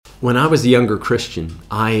when I was a younger Christian,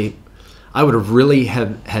 I would have really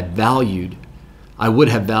had valued, I would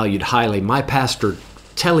have valued highly my pastor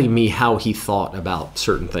telling me how he thought about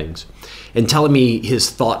certain things and telling me his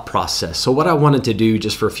thought process. So what I wanted to do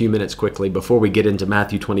just for a few minutes quickly before we get into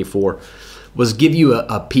Matthew 24 was give you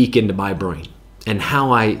a peek into my brain and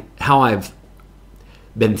how I've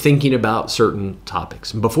been thinking about certain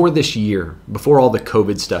topics. Before this year, before all the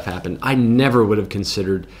COVID stuff happened, I never would have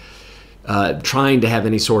considered trying to have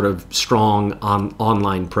any sort of strong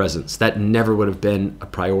online presence. That never would have been a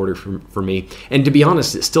priority for me. And to be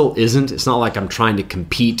honest, it still isn't. It's not like I'm trying to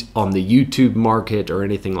compete on the YouTube market or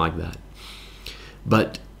anything like that.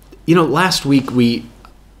 But, last week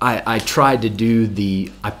I tried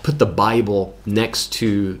to I put the Bible next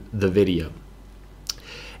to the video.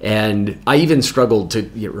 And I even struggled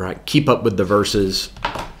to keep up with the verses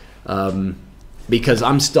because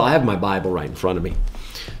I have my Bible right in front of me.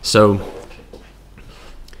 So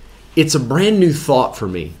it's a brand new thought for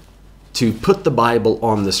me to put the Bible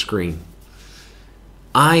on the screen.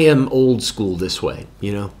 I am old school this way.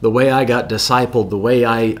 The way I got discipled, the way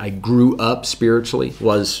I grew up spiritually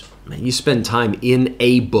was, you spend time in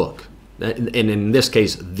a book, and in this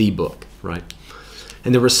case, the book, right?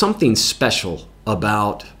 And there was something special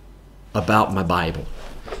about my Bible.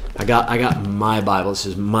 I got my Bible. This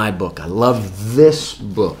is my book. I love this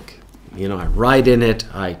book. I write in it.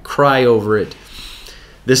 I cry over it.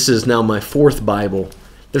 This is now my fourth Bible.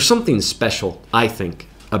 There's something special, I think,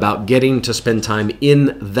 about getting to spend time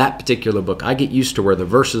in that particular book. I get used to where the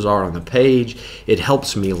verses are on the page. It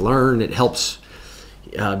helps me learn. It helps.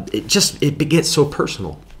 It gets so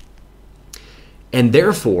personal. And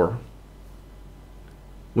therefore,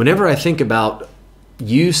 whenever I think about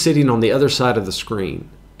you sitting on the other side of the screen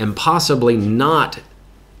and possibly not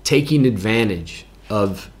taking advantage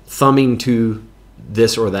of thumbing to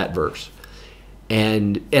this or that verse.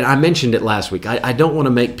 And I mentioned it last week. I don't want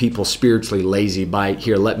to make people spiritually lazy by,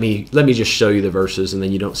 here, let me just show you the verses, and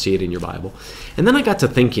then you don't see it in your Bible. And then I got to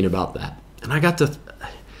thinking about that. And I got to,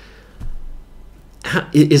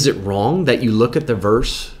 is it wrong that you look at the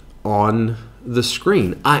verse on the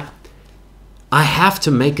screen? I have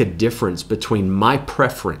to make a difference between my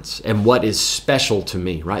preference and what is special to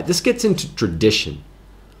me, right? This gets into tradition.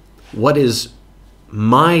 What is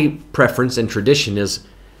my preference and tradition is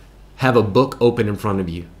have a book open in front of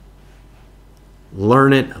you.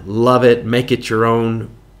 Learn it, love it, make it your own.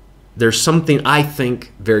 There's something, I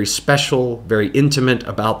think, very special, very intimate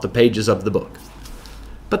about the pages of the book.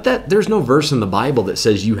 But there's no verse in the Bible that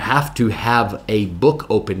says you have to have a book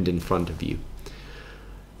opened in front of you.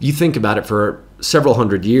 You think about it, for several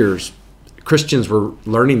hundred years, Christians were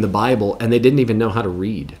learning the Bible and they didn't even know how to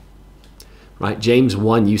read. Right? James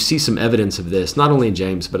 1, you see some evidence of this, not only in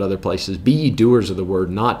James, but other places. Be ye doers of the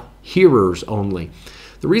word, not hearers only.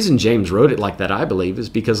 The reason James wrote it like that, I believe, is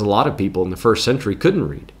because a lot of people in the first century couldn't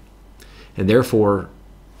read. And therefore,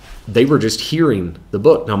 they were just hearing the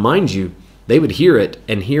book. Now, mind you, they would hear it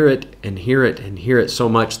and hear it and hear it and hear it so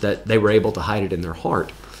much that they were able to hide it in their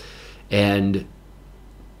heart. And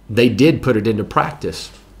they did put it into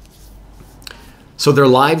practice. So their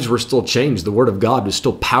lives were still changed. The Word of God was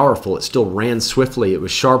still powerful. It still ran swiftly. It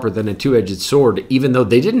was sharper than a two-edged sword, even though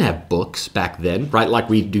they didn't have books back then, right, like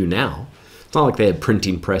we do now. It's not like they had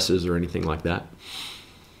printing presses or anything like that.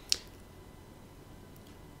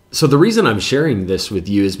 So the reason I'm sharing this with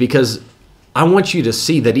you is because I want you to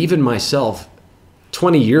see that even myself,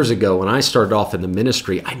 20 years ago when I started off in the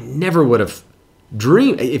ministry, I never would have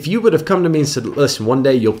dreamed. If you would have come to me and said, listen, one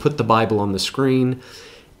day you'll put the Bible on the screen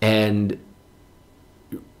and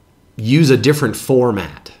use a different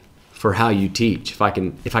format for how you teach, if I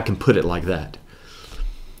can put it like that,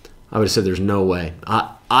 I would have said there's no way.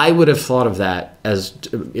 I would have thought of that as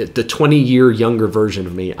the 20-year younger version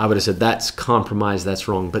of me. I would have said that's compromise, that's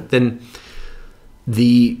wrong. But then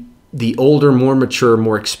the older, more mature,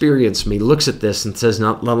 more experienced me looks at this and says,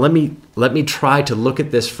 now let me try to look at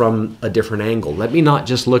this from a different angle. Let me not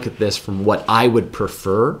just look at this from what I would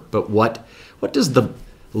prefer, but what does the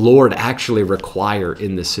Lord actually require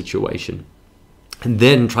in this situation? And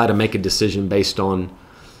then try to make a decision based on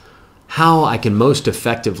how I can most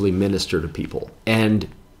effectively minister to people. And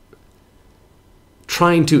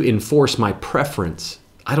trying to enforce my preference,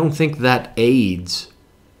 I don't think that aids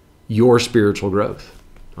your spiritual growth.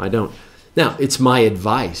 I don't. Now, it's my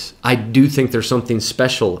advice. I do think there's something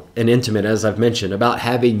special and intimate, as I've mentioned, about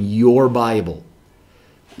having your Bible.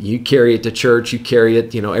 You carry it to church, you carry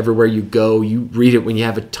it, everywhere you go, you read it when you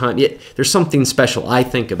have a time. There's something special, I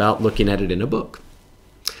think, about looking at it in a book.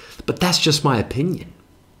 But that's just my opinion.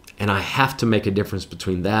 And I have to make a difference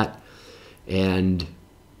between that and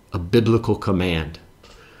a biblical command.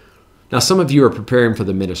 Now, some of you are preparing for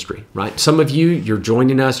the ministry, right? Some of you, you're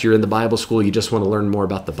joining us, you're in the Bible school, you just want to learn more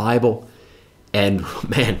about the Bible. And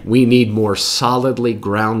man, we need more solidly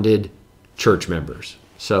grounded church members.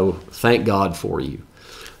 So thank God for you.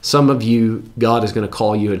 Some of you, God is going to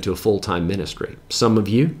call you into a full-time ministry. Some of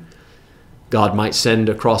you, God might send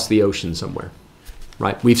across the ocean somewhere,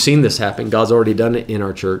 right? We've seen this happen. God's already done it in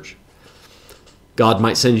our church. God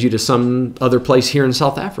might send you to some other place here in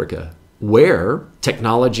South Africa where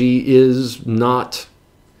technology is not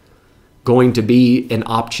going to be an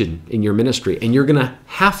option in your ministry. And you're going to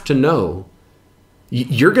have to know,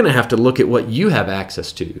 you're going to have to look at what you have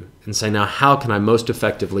access to and say, now, how can I most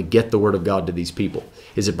effectively get the Word of God to these people?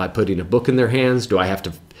 Is it by putting a book in their hands? Do I have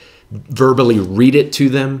to verbally read it to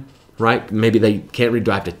them, right? Maybe they can't read.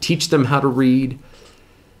 Do I have to teach them how to read?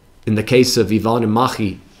 In the case of Yvonne and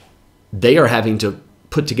Machi, they are having to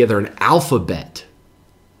put together an alphabet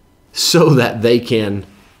so that they can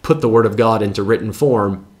put the Word of God into written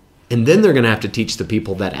form. And then they're going to have to teach the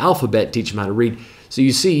people that alphabet, teach them how to read. So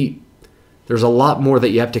you see, there's a lot more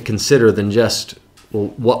that you have to consider than just, well,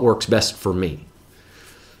 what works best for me.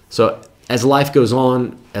 So as life goes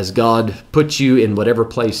on, as God puts you in whatever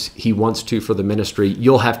place He wants to for the ministry,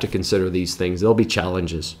 you'll have to consider these things. There'll be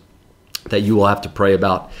challenges that you will have to pray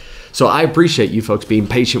about. So I appreciate you folks being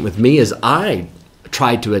patient with me as I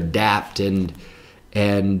try to adapt and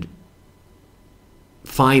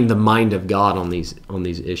find the mind of God on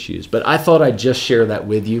these issues. But I thought I'd just share that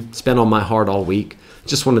with you. It's been on my heart all week.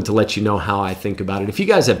 Just wanted to let you know how I think about it. If you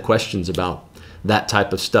guys have questions about that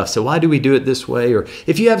type of stuff, so why do we do it this way? Or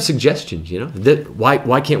if you have suggestions,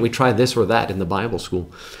 why can't we try this or that in the Bible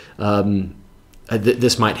school?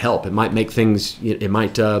 This might help. It might make things, it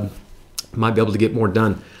might be able to get more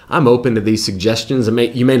done. I'm open to these suggestions.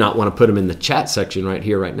 You may not want to put them in the chat section right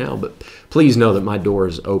here, right now, but please know that my door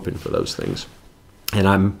is open for those things. And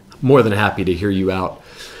I'm more than happy to hear you out.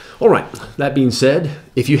 All right, that being said,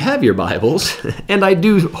 if you have your Bibles, and I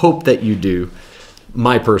do hope that you do,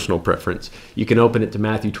 my personal preference, you can open it to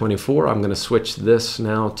Matthew 24. I'm going to switch this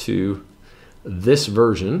now to this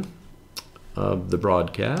version of the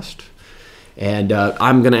broadcast. And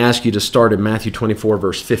I'm going to ask you to start in Matthew 24,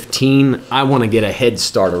 verse 15. I want to get a head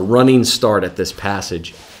start, a running start at this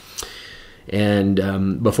passage.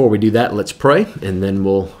 And before we do that, let's pray, and then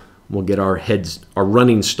we'll get our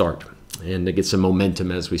running start and to get some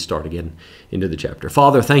momentum as we start again into the chapter.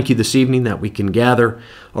 Father, thank you this evening that we can gather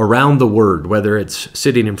around the Word, whether it's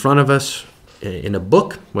sitting in front of us in a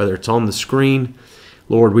book, whether it's on the screen.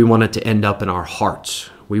 Lord, we want it to end up in our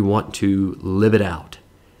hearts. We want to live it out.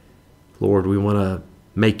 Lord, we want to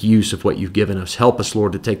make use of what you've given us. Help us,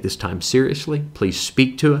 Lord, to take this time seriously. Please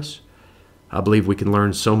speak to us. I believe we can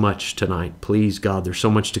learn so much tonight. Please, God, there's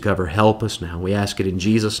so much to cover. Help us now. We ask it in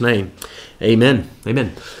Jesus' name. Amen.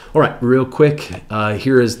 Amen. All right, real quick,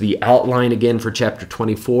 here is the outline again for chapter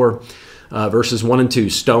 24. Verses 1 and 2,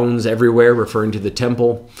 stones everywhere, referring to the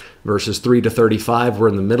temple. Verses 3 to 35, we're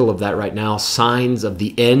in the middle of that right now. Signs of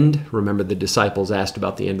the end. Remember, the disciples asked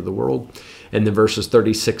about the end of the world. And then verses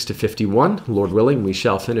 36 to 51, Lord willing, we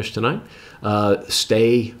shall finish tonight.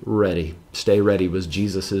 Stay ready. Stay ready was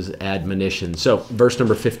Jesus' admonition. So, verse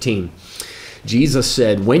number 15. Jesus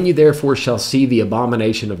said, "When you therefore shall see the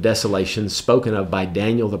abomination of desolation spoken of by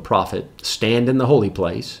Daniel the prophet stand in the holy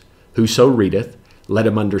place, whoso readeth, let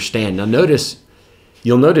him understand." Now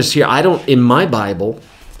you'll notice here, in my Bible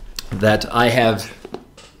that I have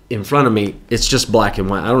in front of me, it's just black and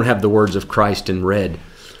white. I don't have the words of Christ in red.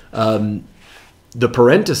 The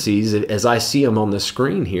parentheses, as I see them on the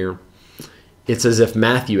screen here, it's as if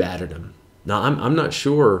Matthew added them. Now, I'm not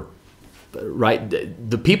sure, right?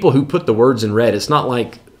 The people who put the words in red, it's not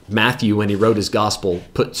like Matthew, when he wrote his gospel,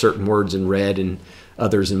 put certain words in red and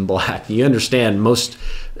others in black. You understand, most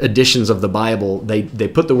editions of the Bible, they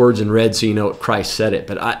put the words in red so you know what Christ said it.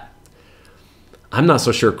 But I'm not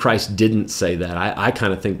so sure Christ didn't say that. I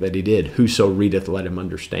kind of think that he did. Whoso readeth, let him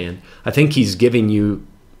understand. I think he's giving you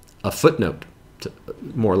a footnote,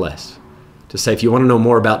 more or less, to say, if you want to know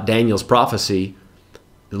more about Daniel's prophecy,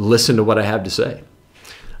 listen to what I have to say.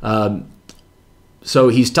 So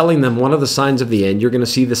he's telling them one of the signs of the end, you're going to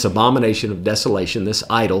see this abomination of desolation, this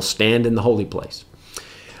idol, stand in the holy place.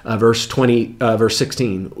 Verse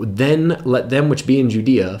 16, "Then let them which be in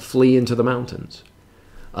Judea flee into the mountains.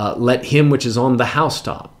 Let him which is on the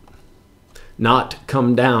housetop not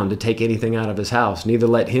come down to take anything out of his house, neither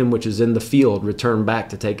let him which is in the field return back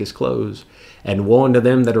to take his clothes. And woe unto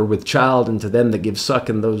them that are with child, and to them that give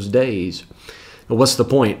suck in those days." Now, what's the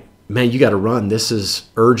point? Man, you got to run. This is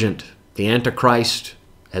urgent. The Antichrist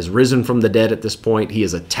has risen from the dead at this point. He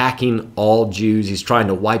is attacking all Jews. He's trying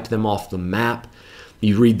to wipe them off the map.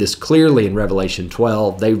 You read this clearly in Revelation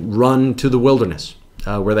 12. They run to the wilderness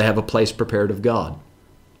where they have a place prepared of God.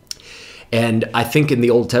 And I think in the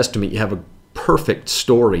Old Testament you have a perfect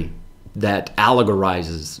story that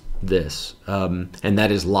allegorizes this, and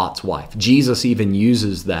that is Lot's wife. Jesus even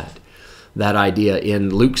uses that idea in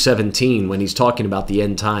Luke 17 when he's talking about the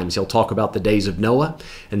end times. He'll talk about the days of Noah,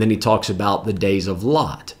 and then he talks about the days of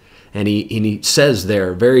Lot. And he says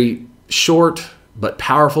there, very short but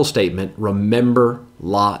powerful statement, remember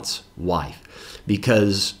Lot's wife,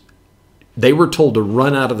 because they were told to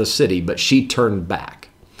run out of the city, but she turned back.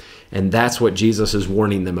 And that's what Jesus is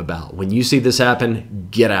warning them about. When you see this happen,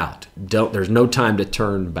 get out. There's no time to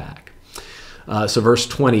turn back. So verse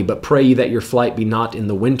 20, but pray ye that your flight be not in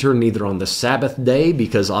the winter, neither on the Sabbath day,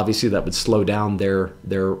 because obviously that would slow down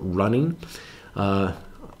their running.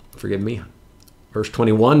 Forgive me. Verse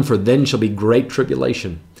 21, for then shall be great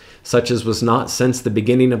tribulation, such as was not since the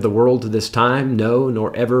beginning of the world to this time, no,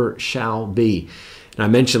 nor ever shall be. And I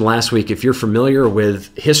mentioned last week, if you're familiar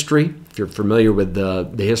with history, if you're familiar with the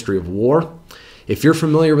history of war, if you're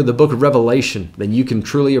familiar with the book of Revelation, then you can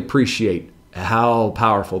truly appreciate how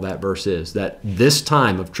powerful that verse is, that this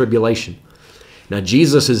time of tribulation. Now,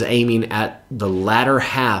 Jesus is aiming at the latter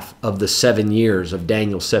half of the 7 years of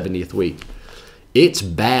Daniel's 70th week. It's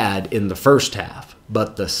bad in the first half,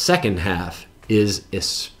 but the second half is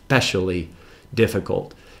especially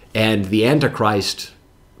difficult. And the Antichrist,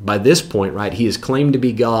 by this point, right, he is claimed to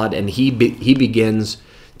be God, and he begins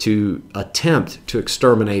to attempt to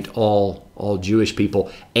exterminate all Jewish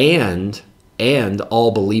people and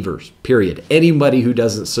all believers, period. Anybody who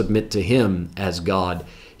doesn't submit to him as God,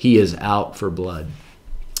 he is out for blood.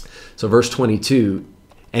 So verse 22,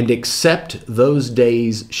 and except those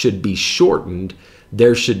days should be shortened,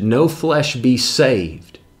 there should no flesh be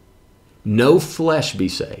saved. No flesh be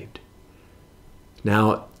saved.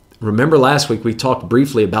 Now, remember last week we talked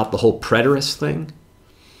briefly about the whole preterist thing?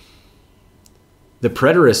 The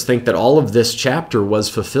preterists think that all of this chapter was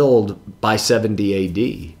fulfilled by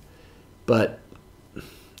 70 AD. But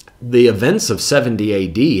the events of 70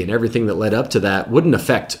 AD and everything that led up to that wouldn't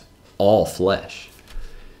affect all flesh,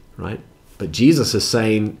 right? But Jesus is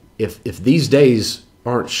saying if these days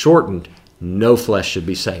aren't shortened, no flesh should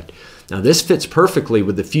be saved. Now, this fits perfectly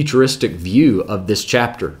with the futuristic view of this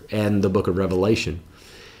chapter and the book of Revelation.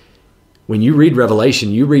 When you read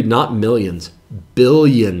Revelation, you read not millions,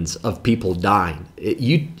 billions of people dying.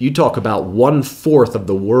 You talk about 1/4 of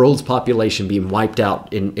the world's population being wiped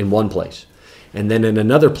out in one place. And then in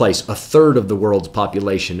another place, 1/3 of the world's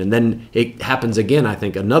population. And then it happens again, I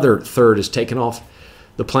think, another third is taken off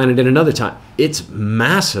the planet in another time. It's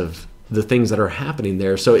massive, the things that are happening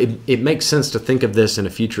there. So it makes sense to think of this in a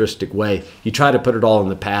futuristic way. You try to put it all in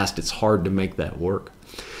the past, it's hard to make that work.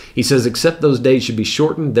 He says, except those days should be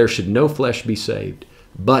shortened, there should no flesh be saved.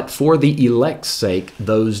 But for the elect's sake,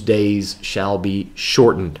 those days shall be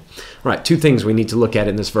shortened. All right, two things we need to look at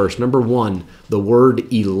in this verse. Number one, the word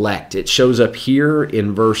elect. It shows up here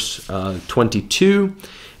in verse 22,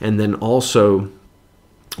 and then also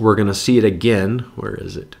we're going to see it again. Where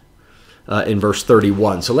is it? In verse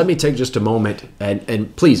 31. So let me take just a moment,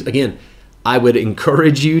 and please, again, I would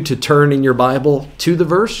encourage you to turn in your Bible to the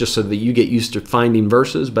verse just so that you get used to finding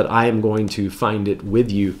verses, but I am going to find it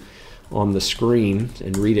with you on the screen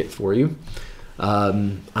and read it for you.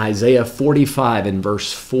 Isaiah 45 in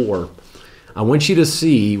verse 4. I want you to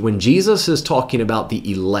see when Jesus is talking about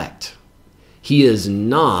the elect, he is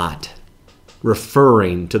not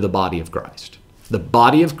referring to the body of Christ. The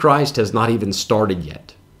body of Christ has not even started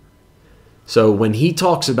yet. So when he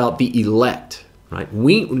talks about the elect, right,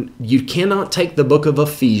 you cannot take the book of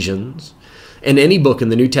Ephesians and any book in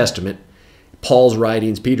the New Testament, Paul's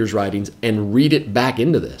writings, Peter's writings, and read it back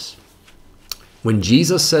into this. When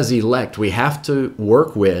Jesus says elect, we have to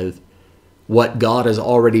work with what God has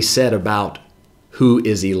already said about who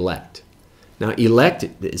is elect. Now, elect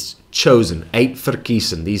is chosen,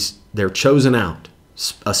 uitverkiesen. They're chosen out,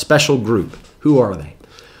 a special group. Who are they?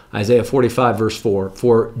 Isaiah 45, verse 4,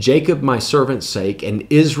 for Jacob my servant's sake, and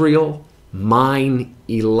Israel mine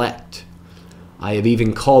elect. I have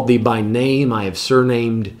even called thee by name, I have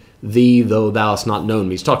surnamed thee, though thou hast not known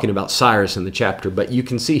me. He's talking about Cyrus in the chapter, but you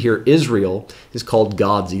can see here Israel is called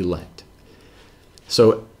God's elect.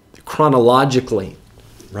 So chronologically,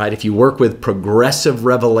 right, if you work with progressive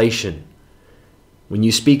revelation, when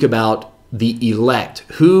you speak about the elect,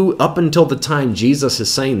 who up until the time Jesus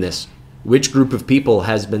is saying this, which group of people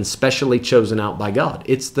has been specially chosen out by God?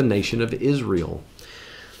 It's the nation of Israel.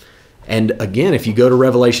 And again, if you go to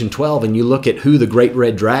Revelation 12 and you look at who the great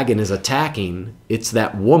red dragon is attacking, it's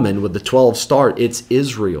that woman with the 12 stars. It's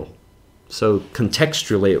Israel. So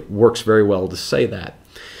contextually, it works very well to say that.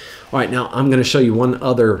 All right, now I'm going to show you one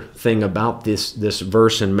other thing about this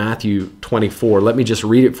verse in Matthew 24. Let me just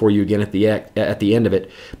read it for you again at the end of it.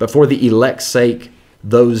 But for the elect's sake,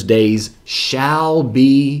 those days shall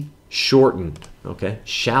be shortened. Okay,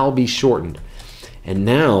 shall be shortened. And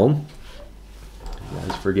now,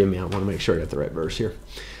 guys, forgive me. I want to make sure I got the right verse here.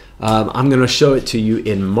 I'm going to show it to you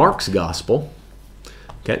in Mark's gospel.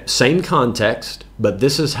 Okay, same context, but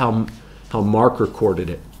this is how Mark recorded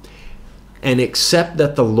it. And except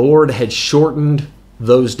that the Lord had shortened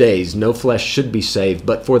those days, no flesh should be saved,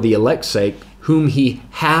 but for the elect's sake, whom he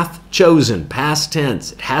hath chosen, past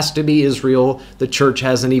tense. It has to be Israel. The church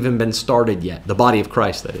hasn't even been started yet. The body of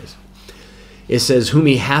Christ, that is. It says, whom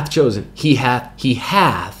he hath chosen, he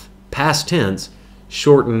hath, past tense,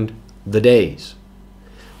 shortened the days.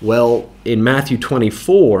 Well, in Matthew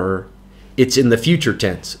 24, it's in the future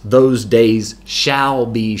tense. Those days shall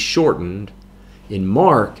be shortened. In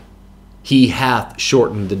Mark, he hath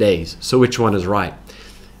shortened the days. So which one is right?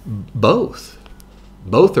 Both.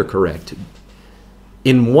 Both are correct.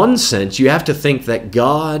 In one sense, you have to think that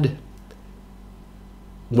God,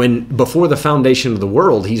 before the foundation of the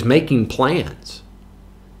world, he's making plans.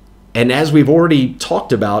 And as we've already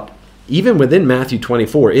talked about, even within Matthew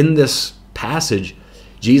 24, in this passage,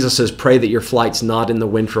 Jesus says, pray that your flight's not in the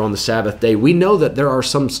winter on the Sabbath day. We know that there are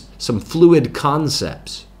some fluid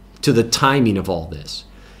concepts to the timing of all this.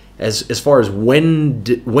 As far as when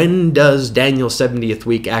does Daniel's 70th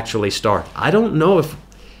week actually start? I don't know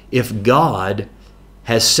if God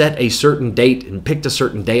has set a certain date and picked a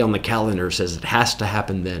certain day on the calendar, says it has to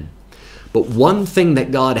happen then. But one thing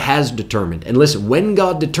that God has determined, and listen, when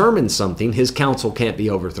God determines something, his counsel can't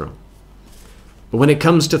be overthrown. But when it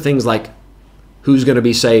comes to things like who's going to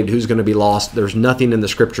be saved, who's going to be lost, there's nothing in the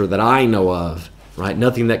scripture that I know of, right?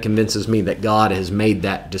 Nothing that convinces me that God has made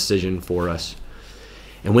that decision for us.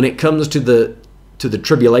 And when it comes to the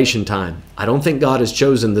tribulation time, I don't think God has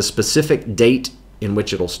chosen the specific date in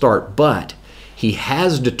which it'll start, but he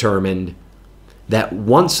has determined that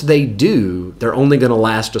once they do, they're only going to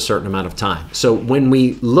last a certain amount of time. So when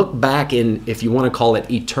we look back in, if you want to call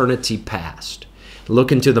it eternity past,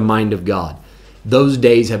 look into the mind of God, those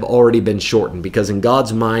days have already been shortened because in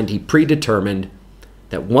God's mind, he predetermined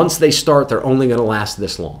that once they start, they're only going to last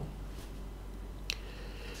this long.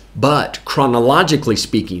 But chronologically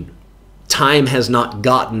speaking, time has not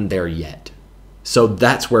gotten there yet. So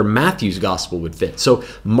that's where Matthew's gospel would fit. So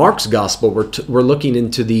Mark's gospel, we're looking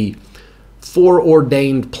into the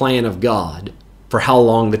foreordained plan of God for how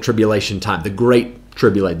long the tribulation time, the great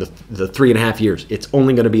tribulation, the 3.5 years, it's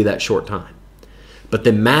only going to be that short time. But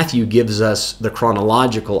then Matthew gives us the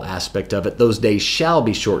chronological aspect of it. Those days shall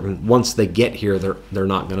be shortened. Once they get here, they're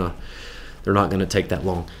not gonna take that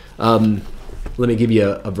long. Let me give you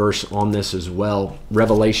a verse on this as well.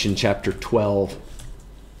 Revelation chapter 12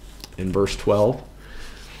 and verse 12.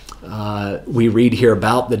 We read here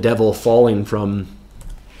about the devil falling from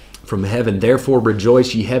heaven. Therefore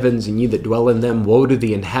rejoice, ye heavens, and ye that dwell in them. Woe to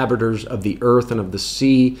the inhabitants of the earth and of the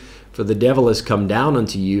sea, for the devil is come down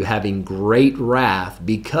unto you, having great wrath,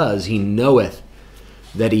 because he knoweth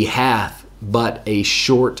that he hath but a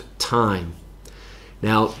short time.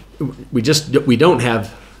 Now, we do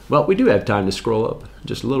have time to scroll up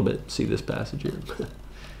just a little bit, see this passage here.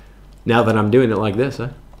 Now that I'm doing it like this,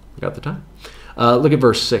 I got the time. Look at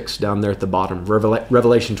verse 6 down there at the bottom.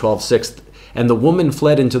 Revelation 12:6. And the woman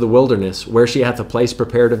fled into the wilderness, where she hath a place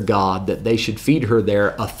prepared of God, that they should feed her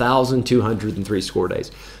there 1,260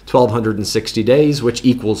 days. 1,260 days, which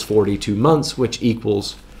equals 42 months, which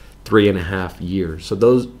equals 3.5 years. So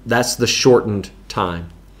that's the shortened time.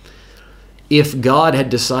 If God had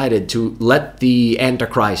decided to let the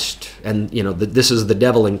Antichrist, and this is the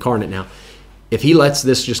devil incarnate now, if he lets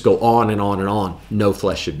this just go on and on and on, no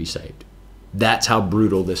flesh should be saved. That's how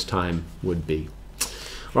brutal this time would be.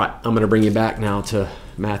 All right, I'm going to bring you back now to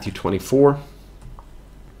Matthew 24.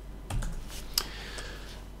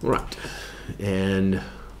 All right, and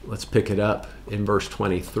let's pick it up in verse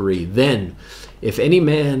 23. Then, if any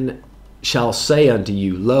man shall say unto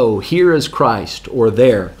you, Lo, here is Christ, or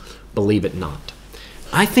there, believe it not.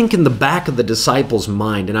 I think in the back of the disciples'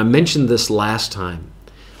 mind, and I mentioned this last time,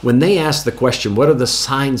 when they asked the question, what are the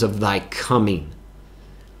signs of thy coming?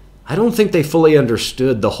 I don't think they fully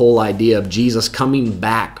understood the whole idea of Jesus coming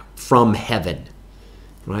back from heaven.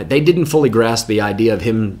 Right? They didn't fully grasp the idea of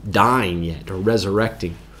him dying yet or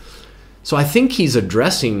resurrecting. So I think he's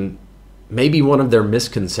addressing maybe one of their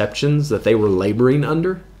misconceptions that they were laboring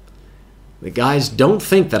under. The guys, don't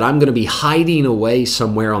think that I'm going to be hiding away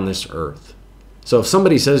somewhere on this earth. So if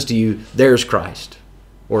somebody says to you, there's Christ,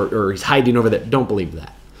 or he's hiding over there, don't believe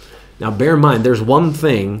that. Now, bear in mind, there's one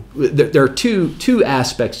thing. There are two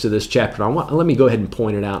aspects to this chapter. Let me go ahead and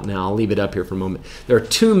point it out now. I'll leave it up here for a moment. There are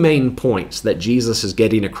two main points that Jesus is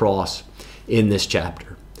getting across in this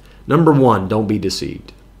chapter. Number one, don't be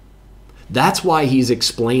deceived. That's why he's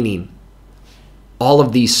explaining all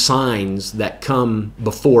of these signs that come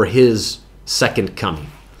before his second coming.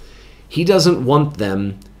 He doesn't want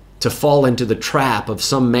them to fall into the trap of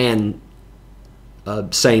some man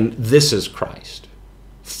saying, this is Christ.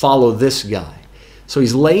 Follow this guy. So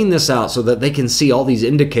he's laying this out so that they can see all these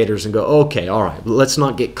indicators and go, okay, all right, let's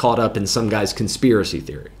not get caught up in some guy's conspiracy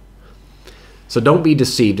theory. So don't be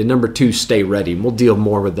deceived. And number two, stay ready. And we'll deal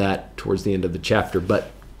more with that towards the end of the chapter. But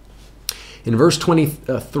in verse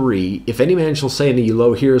 23, if any man shall say unto you,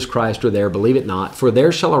 lo, here is Christ, or there, believe it not. For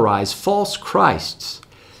there shall arise false Christs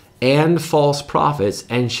and false prophets,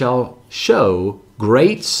 and shall show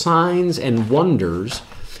great signs and wonders,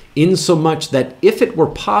 insomuch that if it were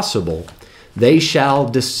possible, they shall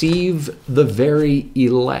deceive the very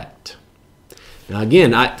elect. Now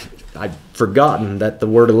again, I've forgotten that the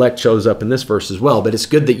word elect shows up in this verse as well, but it's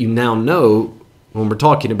good that you now know when we're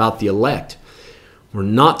talking about the elect, we're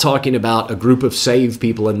not talking about a group of saved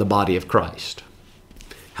people in the body of Christ.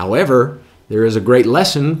 However, there is a great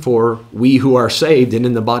lesson for we who are saved and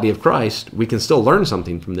in the body of Christ. We can still learn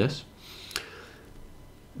something from this.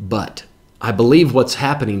 But I believe what's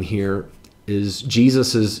happening here is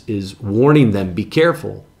Jesus is warning them, be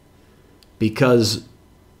careful, because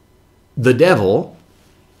the devil,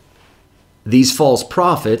 these false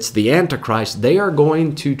prophets, the Antichrist, they're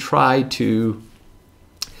going to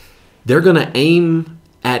aim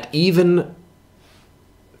at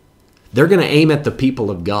the people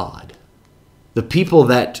of God, the people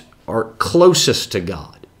that are closest to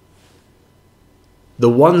God. The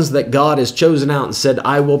ones that God has chosen out and said,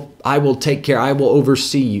 I will take care, I will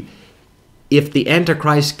oversee you. If the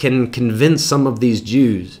Antichrist can convince some of these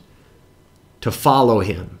Jews to follow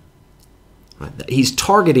him, right, he's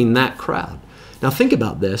targeting that crowd. Now think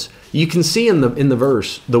about this. You can see in the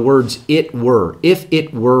verse the words, it were, if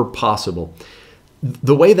it were possible.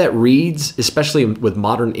 The way that reads, especially with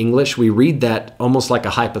modern English, we read that almost like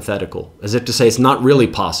a hypothetical, as if to say it's not really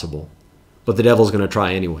possible, but the devil's going to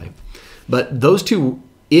try anyway. But those two,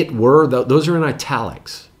 it were, those are in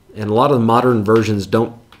italics. And a lot of the modern versions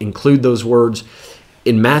don't include those words.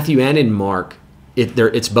 In Matthew and in Mark,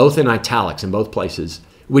 it's both in italics in both places,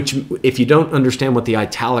 which if you don't understand what the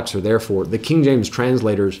italics are there for, the King James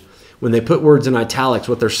translators, when they put words in italics,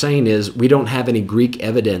 what they're saying is we don't have any Greek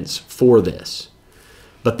evidence for this.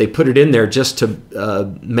 But they put it in there just to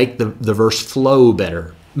make the verse flow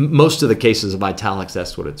better. Most of the cases of italics,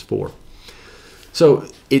 that's what it's for. So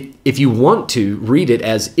if you want to read it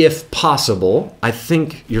as if possible, I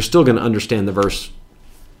think you're still going to understand the verse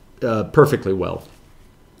perfectly well.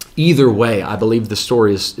 Either way, I believe the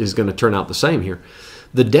story is going to turn out the same here.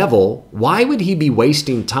 The devil, why would he be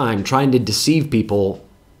wasting time trying to deceive people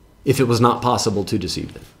if it was not possible to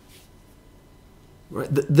deceive them?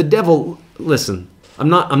 Right? The devil, listen, I'm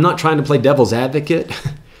not trying to play devil's advocate,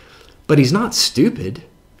 but he's not stupid.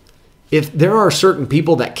 If there are certain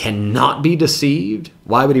people that cannot be deceived,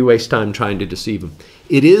 why would he waste time trying to deceive them?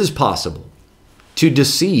 It is possible to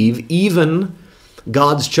deceive even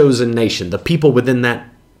God's chosen nation, the people within that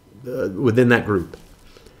group.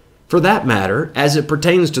 For that matter, as it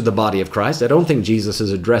pertains to the body of Christ, I don't think Jesus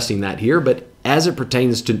is addressing that here, but as it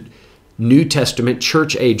pertains to New Testament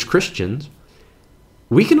church-age Christians,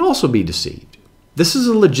 we can also be deceived. This is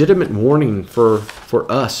a legitimate warning for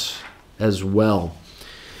us as well.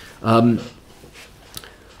 Let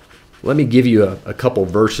me give you a couple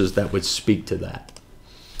verses that would speak to that.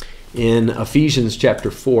 In Ephesians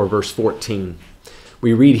chapter 4, verse 14,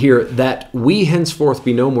 we read here that we henceforth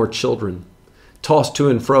be no more children, tossed to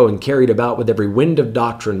and fro and carried about with every wind of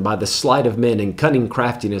doctrine by the sleight of men and cunning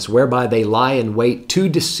craftiness, whereby they lie in wait to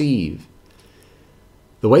deceive.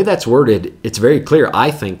 The way that's worded, it's very clear,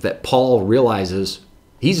 I think, that Paul realizes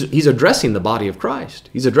he's addressing the body of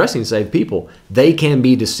Christ. He's addressing saved people. They can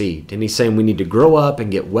be deceived. And he's saying we need to grow up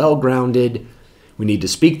and get well grounded. We need to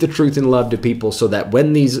speak the truth in love to people so that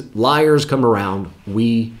when these liars come around,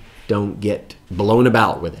 we don't get blown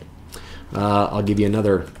about with it. I'll give you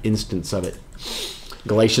another instance of it.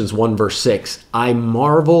 Galatians 1 verse 6, I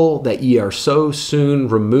marvel that ye are so soon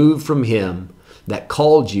removed from him that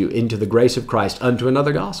called you into the grace of Christ unto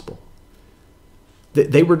another gospel.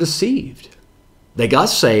 They were deceived. They got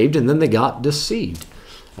saved and then they got deceived.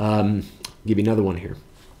 I'll give you another one here.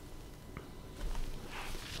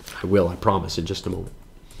 I promise, in just a moment.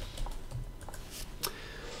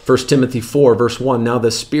 1 Timothy 4, verse 1, now the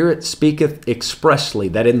Spirit speaketh expressly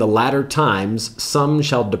that in the latter times some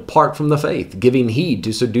shall depart from the faith, giving heed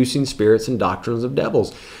to seducing spirits and doctrines of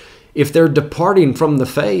devils. If they're departing from the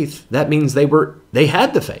faith, that means they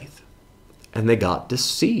had the faith and they got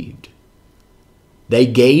deceived. They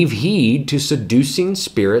gave heed to seducing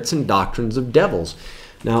spirits and doctrines of devils.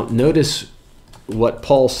 Now, notice what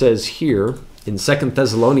Paul says here in 2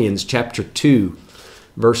 Thessalonians chapter 2,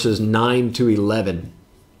 verses 9 to 11.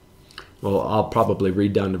 Well, I'll probably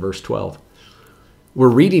read down to verse 12. We're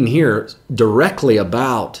reading here directly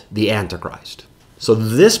about the Antichrist. So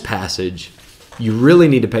this passage you really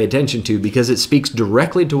need to pay attention to because it speaks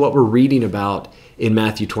directly to what we're reading about in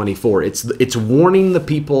Matthew 24. It's warning the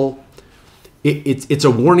people. It's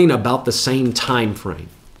a warning about the same time frame.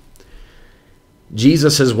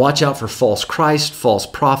 Jesus says, watch out for false Christ, false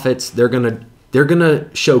prophets. They're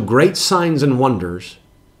gonna show great signs and wonders.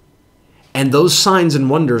 And those signs and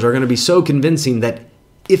wonders are going to be so convincing that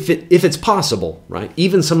if it's possible, right,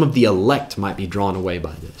 even some of the elect might be drawn away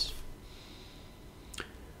by this.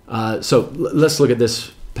 So let's look at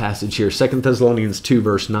this passage here. 2 Thessalonians 2,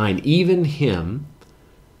 verse 9. Even him,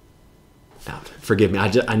 forgive me,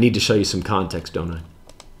 I need to show you some context, don't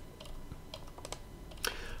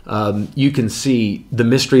I? You can see the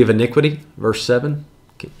mystery of iniquity, verse 7.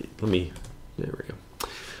 There we go.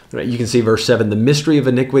 Right, you can see verse 7, the mystery of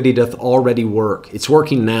iniquity doth already work. It's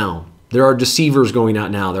working now. There are deceivers going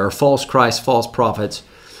out now. There are false Christs, false prophets,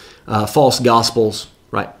 false gospels,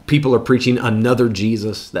 right? People are preaching another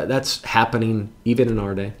Jesus. That's happening even in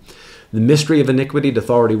our day. The mystery of iniquity doth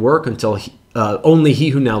already work until only he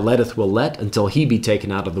who now letteth will let until he be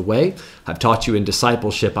taken out of the way. I've taught you in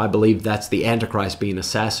discipleship, I believe that's the Antichrist being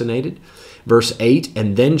assassinated. Verse 8,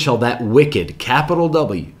 and then shall that wicked, capital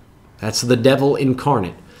W, that's the devil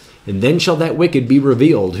incarnate, and then shall that wicked be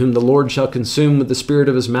revealed, whom the Lord shall consume with the spirit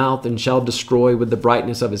of his mouth and shall destroy with the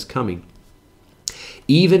brightness of his coming.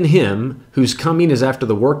 Even him whose coming is after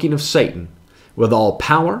the working of Satan, with all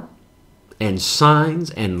power and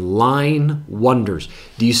signs and lying wonders.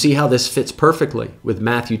 Do you see how this fits perfectly with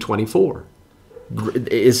Matthew 24?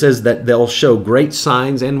 It says that they'll show great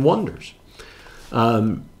signs and wonders.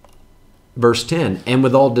 Verse 10, and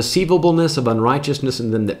with all deceivableness of unrighteousness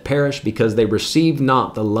in them that perish, because they receive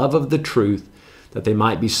not the love of the truth, that they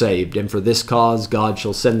might be saved. And for this cause God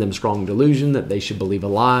shall send them strong delusion, that they should believe a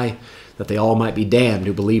lie, that they all might be damned,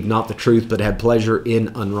 who believe not the truth, but have pleasure in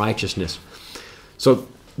unrighteousness. So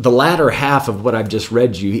the latter half of what I've just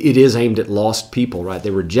read you, it is aimed at lost people, right? They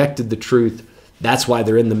rejected the truth. That's why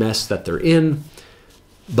they're in the mess that they're in.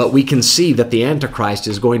 But we can see that the Antichrist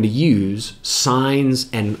is going to use signs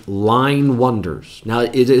and lying wonders. Now,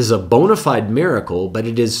 it is a bona fide miracle, but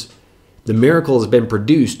the miracle has been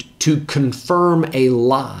produced to confirm a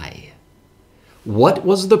lie. What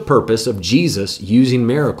was the purpose of Jesus using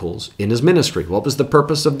miracles in his ministry? What was the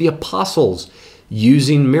purpose of the apostles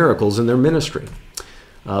using miracles in their ministry?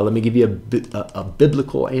 Let me give you a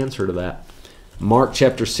biblical answer to that. Mark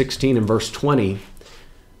chapter 16 and verse 20.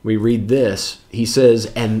 We read this. He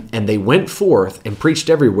says, and they went forth and preached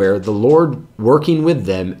everywhere, the Lord working with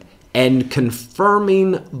them and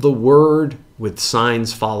confirming the word with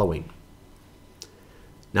signs following.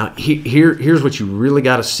 Now, here's what you really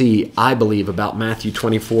got to see, I believe, about Matthew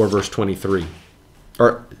 24, verse 23.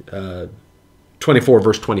 Or 24,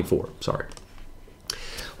 verse 24, sorry.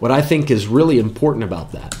 What I think is really important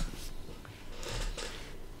about that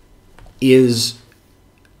is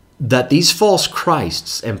that these false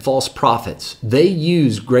Christs and false prophets, they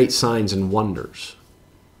use great signs and wonders.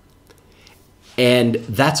 And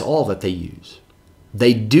that's all that they use.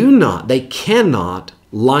 They cannot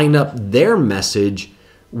line up their message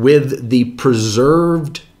with the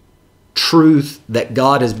preserved truth that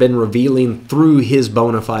God has been revealing through his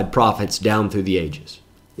bona fide prophets down through the ages.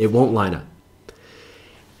 It won't line up.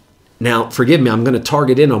 Now, forgive me, I'm going to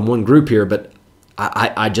target in on one group here, but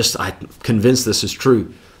I'm convinced this is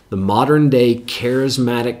true. The modern day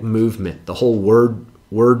charismatic movement, the whole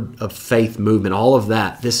word of faith movement, all of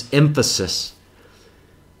that, this emphasis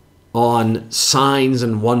on signs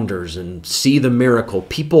and wonders and see the miracle.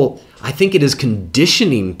 People, I think it is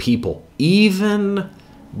conditioning people, even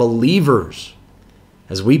believers,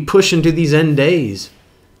 as we push into these end days.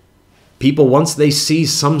 People, once they see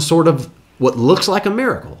some sort of what looks like a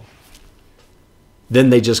miracle, then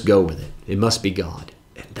they just go with it. It must be God.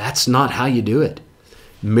 And that's not how you do it.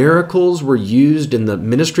 Miracles were used in the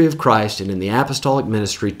ministry of Christ and in the apostolic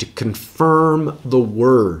ministry to confirm the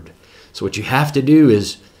word. So what you have to do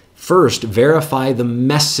is first verify the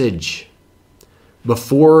message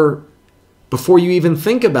before you even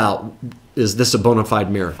think about, is this a bona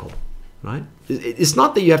fide miracle, right? It's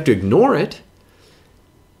not that you have to ignore it,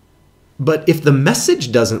 but if the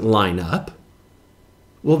message doesn't line up,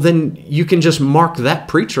 well, then you can just mark that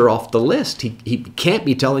preacher off the list. He can't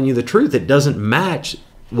be telling you the truth. It doesn't match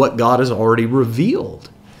what God has already revealed.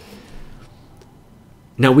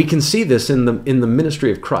 Now, we can see this in the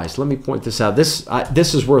ministry of Christ. Let me point this out.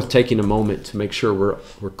 This is worth taking a moment to make sure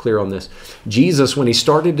we're clear on this. Jesus, when he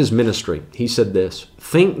started his ministry, he said this,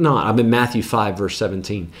 "Think not," I'm in Matthew 5, verse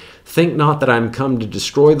 17, "Think not that I am come to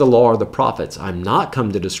destroy the law or the prophets. I'm not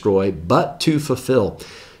come to destroy, but to fulfill."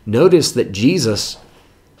 Notice that Jesus,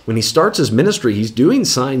 when he starts his ministry, he's doing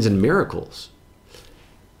signs and miracles.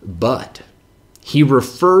 But he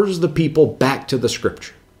refers the people back to the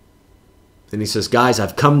Scripture. And he says, guys,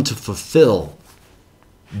 I've come to fulfill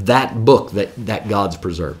that book that God's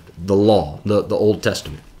preserved, the law, the Old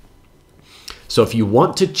Testament. So if you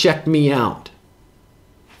want to check me out,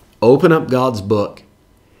 open up God's book,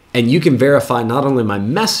 and you can verify not only my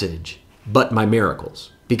message, but my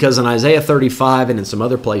miracles. Because in Isaiah 35 and in some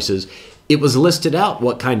other places, it was listed out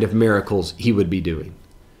what kind of miracles he would be doing.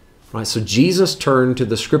 Right? So Jesus turned to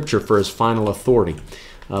the Scripture for his final authority.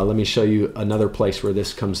 Let me show you another place where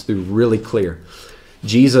this comes through really clear.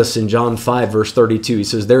 Jesus in John 5, verse 32, he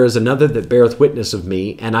says, "There is another that beareth witness of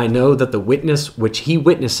me, and I know that the witness which he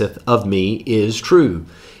witnesseth of me is true.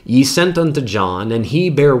 Ye sent unto John, and he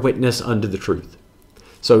bare witness unto the truth."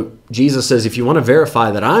 So Jesus says, if you want to verify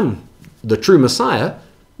that I'm the true Messiah,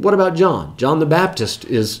 what about John? John the Baptist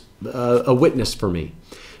is a witness for me.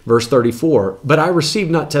 Verse 34, "But I received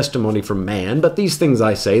not testimony from man, but these things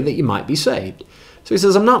I say, that ye might be saved." So he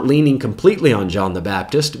says, I'm not leaning completely on John the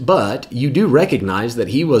Baptist, but you do recognize that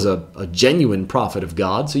he was a genuine prophet of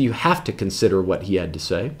God, so you have to consider what he had to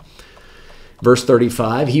say. Verse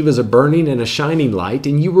 35, "He was a burning and a shining light,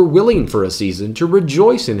 and you were willing for a season to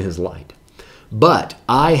rejoice in his light. But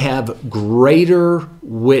I have greater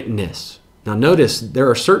witness." Now notice, there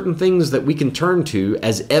are certain things that we can turn to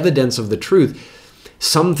as evidence of the truth.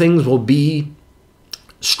 Some things will be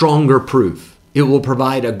stronger proof. It will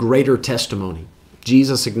provide a greater testimony.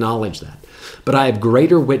 Jesus acknowledged that. "But I have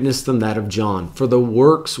greater witness than that of John, for the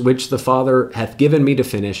works which the Father hath given me to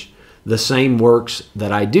finish, the same works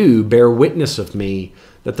that I do bear witness of me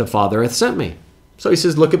that the Father hath sent me." So he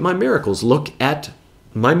says, look at my miracles. Look at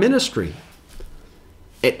my ministry.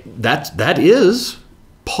 That is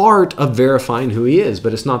part of verifying who he is,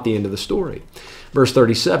 but it's not the end of the story. Verse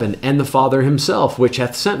 37, "And the Father himself, which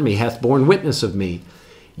hath sent me, hath borne witness of me.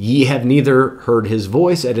 Ye have neither heard his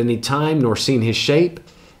voice at any time, nor seen his shape,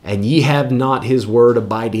 and ye have not his word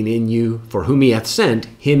abiding in you. For whom he hath sent,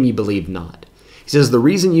 him ye believe not." He says, the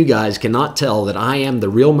reason you guys cannot tell that I am the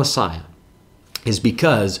real Messiah is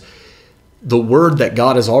because the word that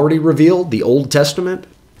God has already revealed, the Old Testament,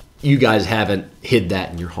 you guys haven't hid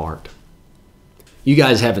that in your heart. You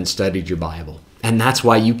guys haven't studied your Bible. And that's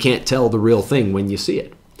why you can't tell the real thing when you see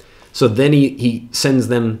it. So then he sends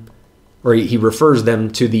them, or he refers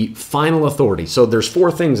them to the final authority. So there's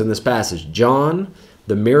four things in this passage. John,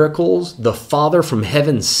 the miracles, the Father from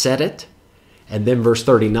heaven said it, and then verse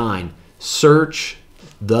 39, "Search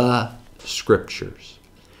the Scriptures.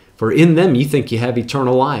 For in them you think you have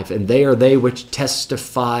eternal life, and they are they which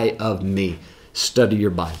testify of me." Study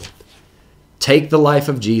your Bible. Take the life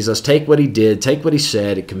of Jesus, take what he did, take what he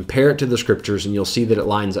said, and compare it to the Scriptures, and you'll see that it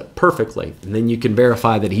lines up perfectly. And then you can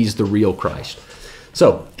verify that he's the real Christ.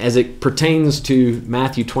 So, as it pertains to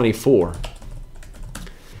Matthew 24,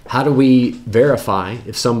 how do we verify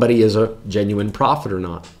if somebody is a genuine prophet or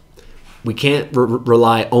not? We can't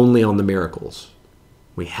rely only on the miracles.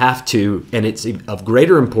 We have to, and it's of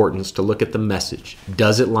greater importance to look at the message.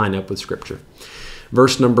 Does it line up with Scripture?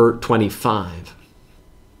 Verse number 25.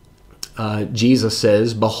 Jesus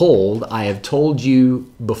says, "Behold, I have told you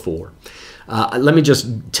before." Let me just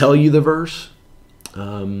tell you the verse.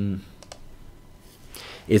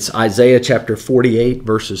 It's Isaiah chapter 48,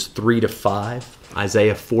 verses 3 to 5.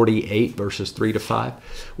 Isaiah 48, verses 3 to 5.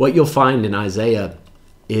 What you'll find in Isaiah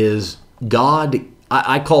is God,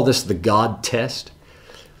 I call this the God test.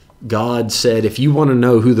 God said, if you want to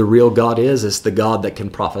know who the real God is, it's the God that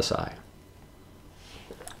can prophesy.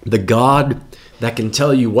 The God that can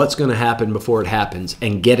tell you what's going to happen before it happens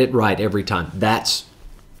and get it right every time. That's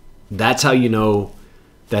how you know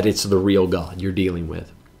that it's the real God you're dealing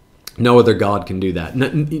with. No other God can do that.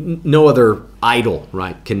 No other idol,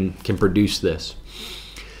 right, can produce this.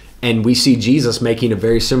 And we see Jesus making a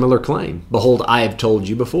very similar claim. Behold, I have told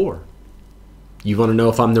you before. You want to know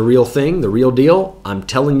if I'm the real thing, the real deal? I'm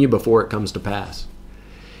telling you before it comes to pass.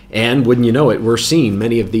 And wouldn't you know it, we're seeing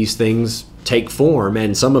many of these things take form,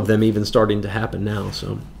 and some of them even starting to happen now.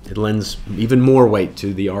 So it lends even more weight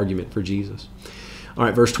to the argument for Jesus. All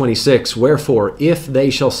right, verse 26, wherefore, if they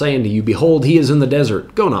shall say unto you, behold, he is in the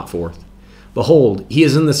desert, go not forth. Behold, he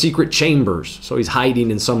is in the secret chambers. So he's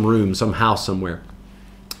hiding in some room, some house somewhere.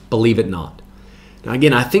 Believe it not. Now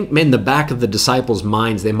again, I think in the back of the disciples'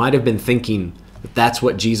 minds, they might have been thinking that that's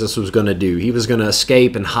what Jesus was going to do. He was going to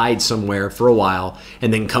escape and hide somewhere for a while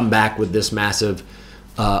and then come back with this massive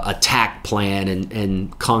attack plan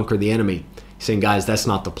and conquer the enemy. He's saying, guys, that's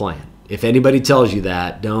not the plan. If anybody tells you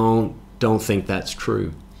that, don't think that's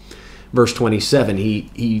true. Verse 27,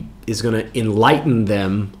 he is going to enlighten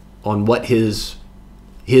them on what his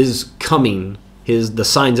coming, the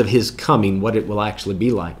signs of his coming, what it will actually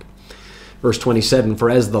be like. Verse 27, for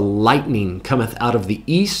as the lightning cometh out of the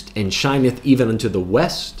east and shineth even unto the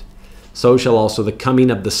west, so shall also the coming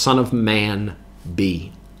of the Son of Man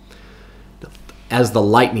be. As the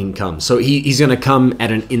lightning comes. So he's going to come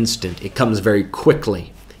at an instant. It comes very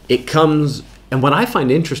quickly. It comes, and what I find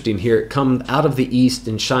interesting here, it comes out of the east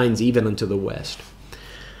and shines even unto the west.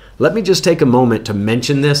 Let me just take a moment to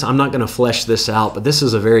mention this. I'm not going to flesh this out, but this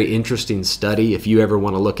is a very interesting study if you ever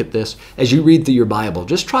want to look at this. As you read through your Bible,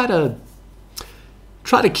 just try to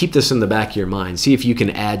keep this in the back of your mind. See if you can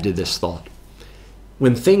add to this thought.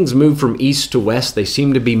 When things move from east to west, they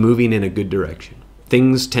seem to be moving in a good direction.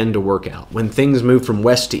 Things tend to work out. When things move from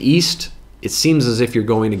west to east, it seems as if you're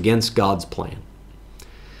going against God's plan.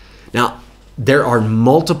 Now, there are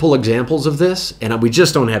multiple examples of this, and we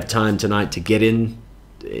just don't have time tonight to get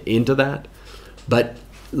into that. But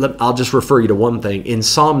I'll just refer you to one thing. In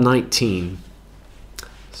Psalm 19,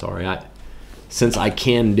 since I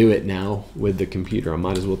can do it now with the computer, I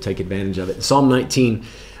might as well take advantage of it. In Psalm 19,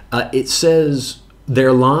 it says,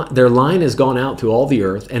 their line has gone out through all the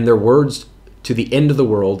earth, and their words to the end of the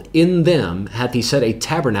world. In them hath he set a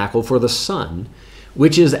tabernacle for the sun,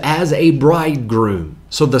 which is as a bridegroom.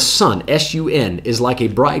 So the sun, S-U-N, is like a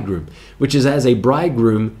bridegroom, which is as a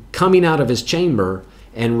bridegroom coming out of his chamber,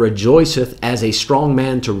 and rejoiceth as a strong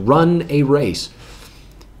man to run a race.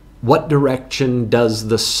 What direction does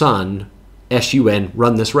the sun, S-U-N,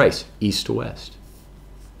 run this race? East to west.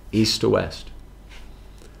 East to west.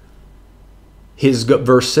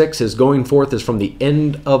 Verse 6, his going forth is from the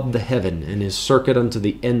end of the heaven, and his circuit unto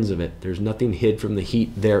the ends of it. There's nothing hid from the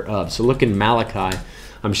heat thereof. So look in Malachi.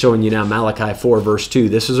 I'm showing you now Malachi 4, verse 2.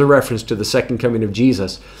 This is a reference to the second coming of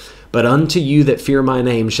Jesus. But unto you that fear my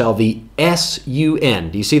name shall the S-U-N,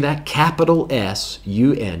 do you see that? Capital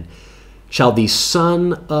S-U-N, shall the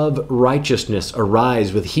Son of Righteousness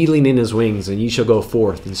arise with healing in his wings, and ye shall go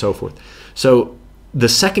forth, and so forth. So the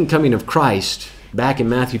second coming of Christ, back in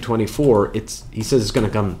Matthew 24, he says it's going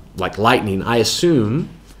to come like lightning. I assume,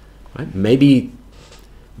 right, maybe,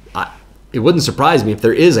 it wouldn't surprise me if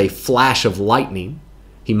there is a flash of lightning.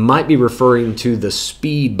 He might be referring to the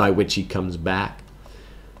speed by which he comes back.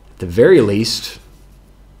 At the very least,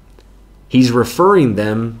 he's referring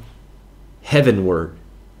them heavenward.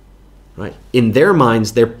 Right? In their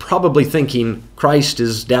minds, they're probably thinking Christ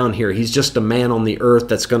is down here. He's just a man on the earth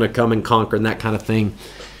that's going to come and conquer and that kind of thing.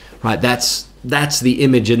 Right? That's the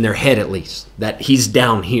image in their head, at least, that he's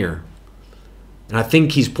down here. And I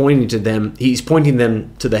think he's pointing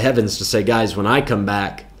them to the heavens to say, guys, when I come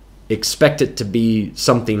back, expect it to be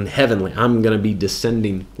something heavenly. I'm going to be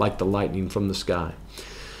descending like the lightning from the sky.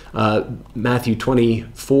 Matthew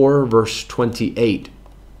 24, verse 28.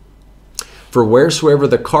 For wheresoever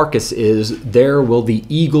the carcass is, there will the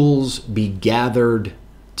eagles be gathered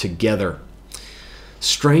together.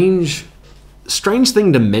 Strange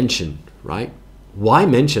thing to mention, right? Why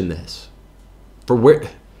mention this?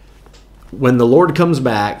 When the Lord comes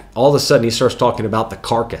back, all of a sudden he starts talking about the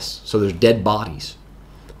carcass. So there's dead bodies.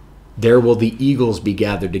 There will the eagles be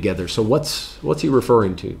gathered together. So what's he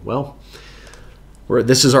referring to? Well,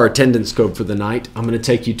 this is our attendance code for the night. I'm going to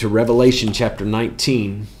take you to Revelation chapter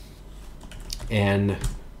 19. And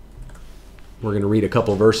we're going to read a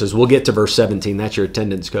couple verses. We'll get to verse 17. That's your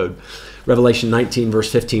attendance code. Revelation 19, verse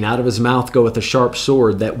 15. Out of his mouth goeth a sharp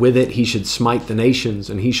sword, that with it he should smite the nations,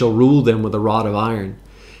 and he shall rule them with a rod of iron.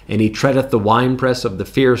 And he treadeth the winepress of the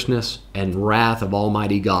fierceness and wrath of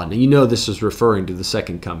Almighty God. Now you know this is referring to the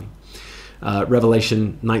second coming.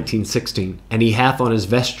 Revelation 19:16. And he hath on his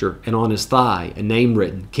vesture and on his thigh a name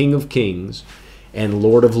written, King of Kings and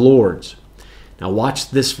Lord of Lords. Now watch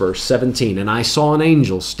this verse 17. And I saw an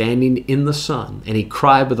angel standing in the sun, and he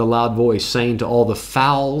cried with a loud voice, saying to all the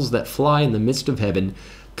fowls that fly in the midst of heaven,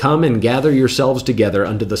 come and gather yourselves together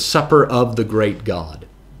unto the supper of the great God.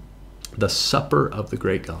 The supper of the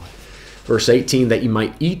great God. Verse 18, that you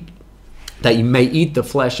might eat that you may eat the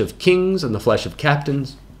flesh of kings and the flesh of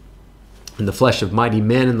captains, and the flesh of mighty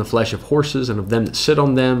men, and the flesh of horses, and of them that sit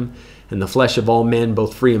on them, and the flesh of all men,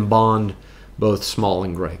 both free and bond, both small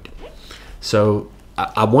and great. So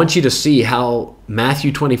I want you to see how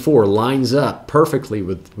Matthew 24 lines up perfectly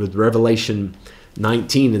with Revelation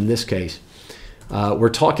 19 in this case. We're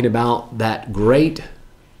talking about the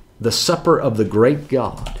supper of the great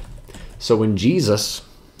God. So when Jesus,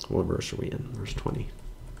 what verse are we in? Verse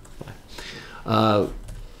 25.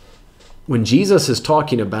 When Jesus is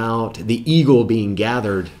talking about the eagle being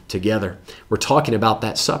gathered together, we're talking about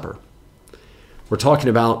that supper. We're talking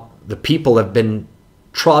about the people have been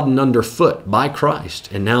trodden underfoot by Christ,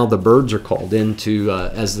 and now the birds are called in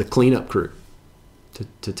as the cleanup crew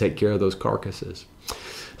to take care of those carcasses.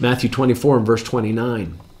 Matthew 24 and verse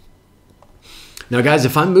 29. Now, guys,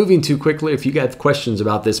 if I'm moving too quickly, if you have questions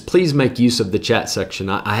about this, please make use of the chat section.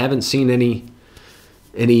 I haven't seen anything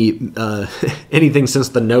since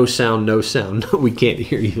the no sound. We can't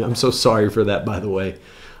hear you. I'm so sorry for that, by the way.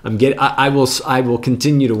 I will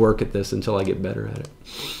continue to work at this until I get better at it.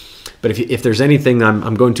 But if there's anything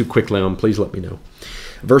I'm going too quickly on, please let me know.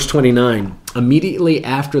 Verse 29, immediately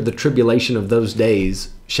after the tribulation of those days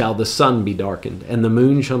shall the sun be darkened, and the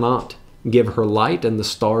moon shall not give her light, and the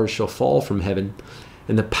stars shall fall from heaven,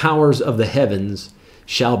 and the powers of the heavens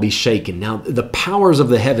shall be shaken. Now, the powers of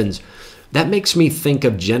the heavens, that makes me think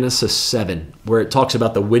of Genesis 7, where it talks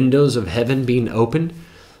about the windows of heaven being opened.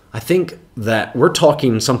 I think that we're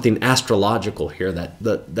talking something astrological here,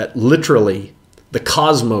 that literally the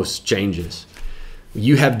cosmos changes.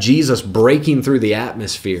 You have Jesus breaking through the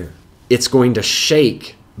atmosphere. It's going to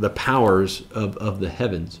shake the powers of the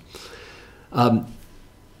heavens.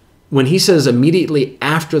 When he says immediately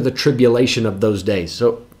after the tribulation of those days,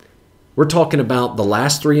 so we're talking about the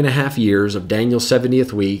last 3.5 years of Daniel's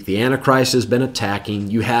 70th week. The Antichrist has been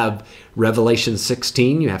attacking. You have Revelation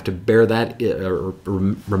 16. You have to bear that or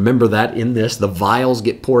remember that in this. The vials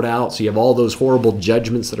get poured out. So you have all those horrible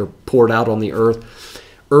judgments that are poured out on the earth.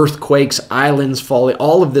 Earthquakes, islands falling.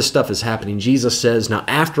 All of this stuff is happening. Jesus says, now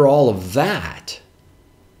after all of that,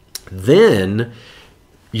 then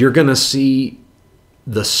you're going to see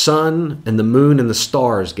the sun and the moon and the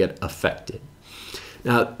stars get affected.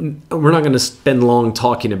 Now, we're not going to spend long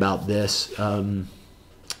talking about this.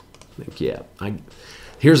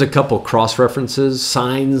 Here's a couple cross-references.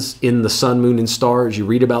 Signs in the sun, moon, and stars. You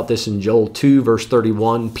read about this in Joel 2, verse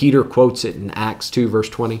 31. Peter quotes it in Acts 2, verse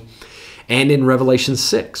 20. And in Revelation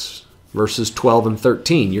 6, verses 12 and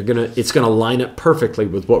 13. It's going to line up perfectly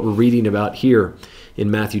with what we're reading about here in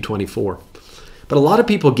Matthew 24. But a lot of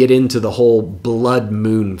people get into the whole blood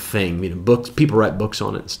moon thing. People write books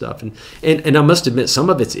on it and stuff. And I must admit, some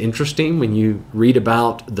of it's interesting when you read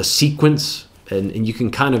about the sequence and you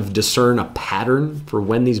can kind of discern a pattern for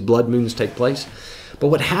when these blood moons take place. But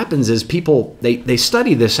what happens is people, they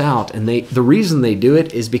study this out, and the reason they do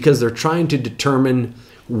it is because they're trying to determine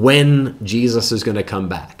when Jesus is going to come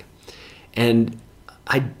back. And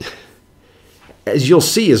as you'll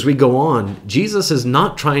see as we go on, Jesus is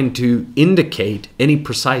not trying to indicate any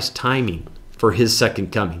precise timing for his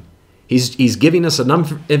second coming. He's giving us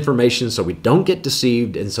enough information so we don't get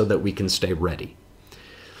deceived and so that we can stay ready.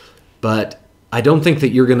 But I don't think that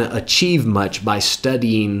you're going to achieve much by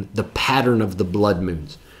studying the pattern of the blood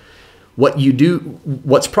moons.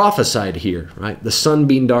 What's prophesied here, right? The sun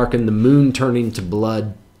being darkened, the moon turning to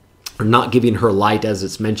blood, or not giving her light as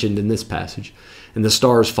it's mentioned in this passage, and the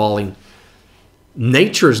stars falling.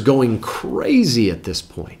 Nature's going crazy at this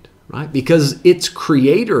point, right? Because its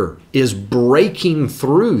creator is breaking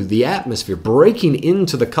through the atmosphere, breaking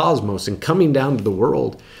into the cosmos and coming down to the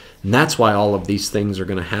world. And that's why all of these things are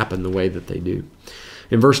going to happen the way that they do.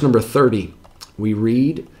 In verse number 30, we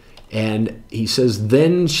read, and he says,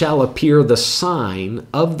 then shall appear the sign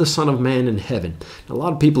of the Son of Man in heaven. Now, a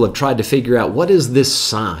lot of people have tried to figure out, what is this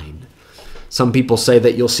sign? Some people say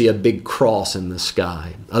that you'll see a big cross in the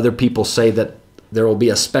sky. Other people say that there will be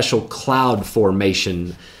a special cloud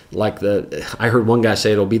formation, I heard one guy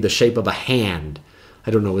say it'll be the shape of a hand.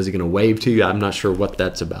 I don't know, is he going to wave to you? I'm not sure what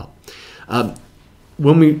that's about.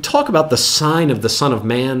 When we talk about the sign of the Son of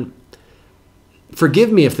Man,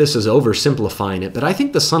 forgive me if this is oversimplifying it, but I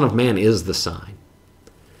think the Son of Man is the sign.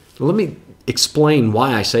 Let me explain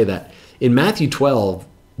why I say that. In Matthew 12,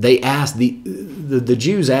 they asked the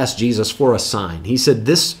Jews asked Jesus for a sign. He said,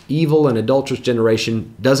 this evil and adulterous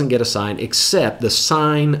generation doesn't get a sign except the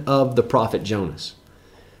sign of the prophet Jonas.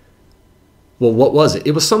 Well, what was it?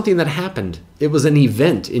 It was something that happened. It was an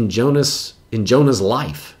event in Jonah's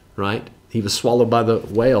life, right? He was swallowed by the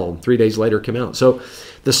whale and 3 days later came out. So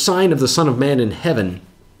the sign of the Son of Man in heaven,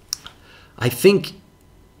 I think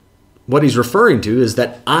What he's referring to is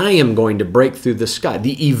that I am going to break through the sky.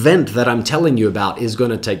 The event that I'm telling you about is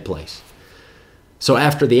going to take place. So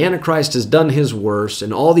after the Antichrist has done his worst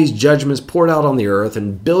and all these judgments poured out on the earth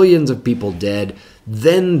and billions of people dead,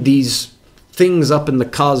 then these things up in the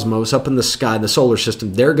cosmos, up in the sky, the solar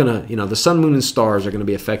system, they're going to, the sun, moon, and stars are going to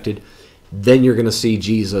be affected. Then you're going to see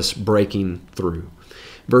Jesus breaking through.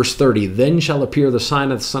 Verse 30, then shall appear the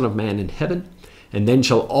sign of the Son of Man in heaven, and then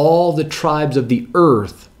shall all the tribes of the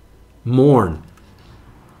earth mourn.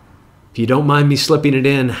 If you don't mind me slipping it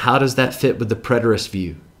in, how does that fit with the preterist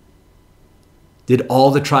view? Did all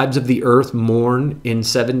the tribes of the earth mourn in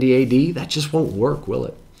 70 AD? That just won't work, will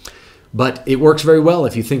it? But it works very well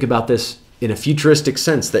if you think about this in a futuristic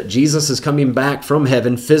sense, that Jesus is coming back from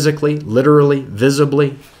heaven physically, literally,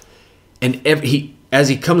 visibly. And as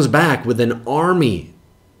he comes back with an army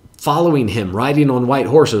following him, riding on white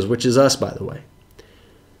horses, which is us, by the way,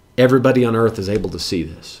 everybody on earth is able to see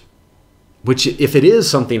this. Which, if it is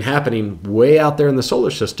something happening way out there in the solar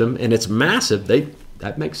system and it's massive,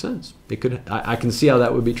 that makes sense. I can see how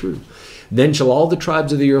that would be true. Then shall all the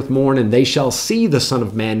tribes of the earth mourn, and they shall see the Son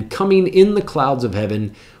of Man coming in the clouds of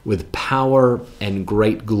heaven with power and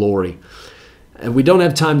great glory. And we don't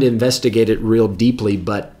have time to investigate it real deeply,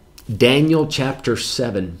 but Daniel chapter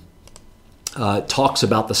 7 talks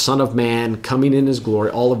about the Son of Man coming in his glory,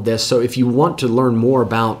 all of this. So if you want to learn more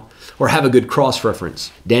about or have a good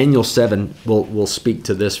cross-reference, Daniel 7 will speak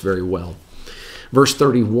to this very well. Verse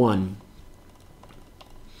 31,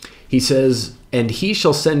 he says, and he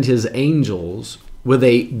shall send his angels with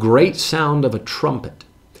a great sound of a trumpet.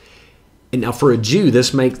 And now for a Jew,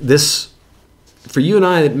 for you and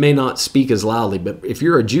I, it may not speak as loudly, but if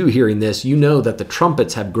you're a Jew hearing this, you know that the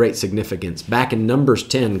trumpets have great significance. Back in Numbers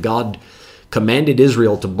 10, God commanded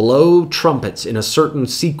Israel to blow trumpets in a certain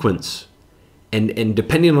sequence. And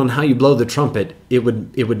depending on how you blow the trumpet, it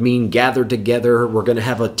would mean gather together, we're going to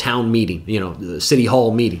have a town meeting, the city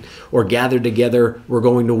hall meeting, or gather together, we're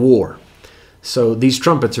going to war. So these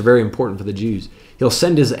trumpets are very important for the Jews. He'll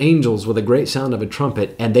send his angels with a great sound of a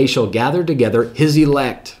trumpet, and they shall gather together his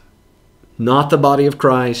elect, not the body of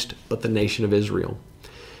Christ, but the nation of Israel.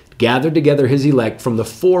 Gather together his elect from the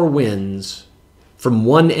four winds, from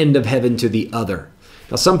one end of heaven to the other.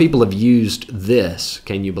 Now, some people have used this,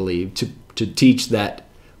 can you believe, to teach that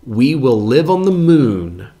we will live on the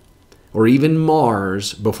moon or even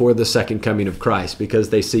Mars before the second coming of Christ, because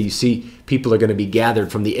they see people are going to be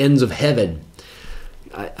gathered from the ends of heaven.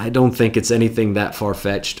 I don't think it's anything that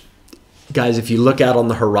far-fetched. Guys, if you look out on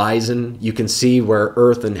the horizon, you can see where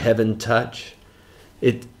earth and heaven touch.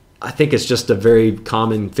 I think it's just a very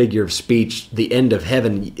common figure of speech. The end of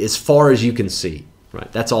heaven, as far as you can see,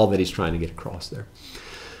 right? That's all that he's trying to get across there.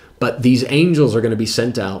 But these angels are going to be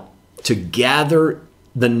sent out to gather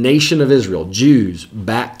the nation of Israel, Jews,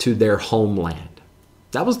 back to their homeland.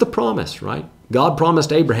 That was the promise, right? God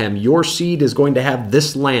promised Abraham, your seed is going to have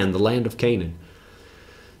this land, the land of Canaan.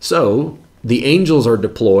 So the angels are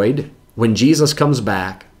deployed. When Jesus comes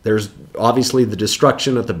back, there's obviously the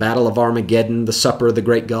destruction at the Battle of Armageddon, the supper of the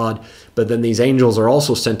great God, but then these angels are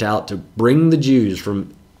also sent out to bring the Jews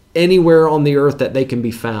from anywhere on the earth that they can be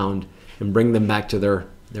found and bring them back to their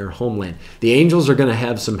homeland. The angels are going to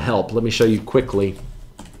have some help. Let me show you quickly.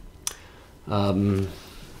 Give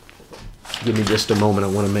me just a moment. I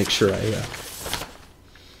want to make sure yeah.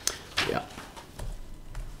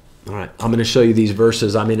 All right. I'm going to show you these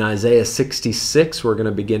verses. I'm in Isaiah 66. We're going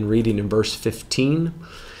to begin reading in verse 15.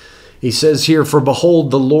 He says here, for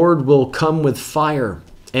behold, the Lord will come with fire,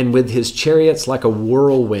 and with his chariots like a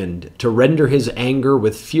whirlwind, to render his anger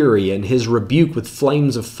with fury and his rebuke with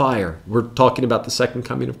flames of fire. We're talking about the second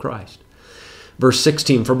coming of Christ. Verse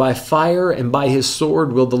 16, for by fire and by his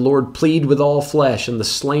sword will the Lord plead with all flesh, and the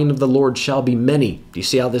slain of the Lord shall be many. Do you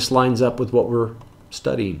see how this lines up with what we're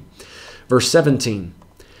studying? Verse 17,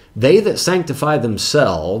 they that sanctify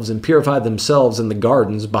themselves and purify themselves in the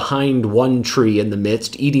gardens behind one tree in the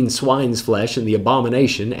midst, eating swine's flesh and the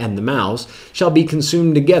abomination and the mouse, shall be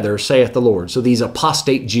consumed together, saith the Lord. So these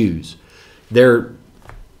apostate Jews, they're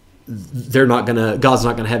not gonna, God's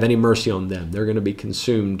not gonna have any mercy on them. They're gonna be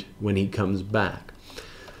consumed when he comes back.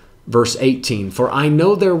 Verse 18, for I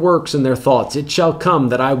know their works and their thoughts. It shall come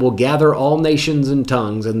that I will gather all nations and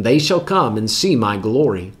tongues, and they shall come and see my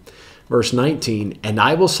glory. Verse 19, and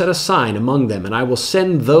I will set a sign among them, and I will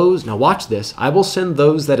send those, now watch this, I will send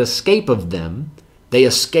those that escape of them. They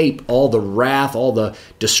escape all the wrath, all the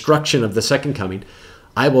destruction of the second coming.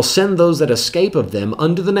 I will send those that escape of them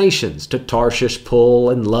unto the nations, to Tarshish, Pul,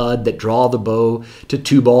 and Lud, that draw the bow, to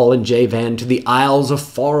Tubal and Javan, to the isles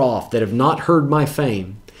afar off, that have not heard my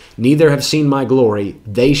fame. neither have seen my glory.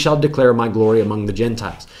 They shall declare my glory among the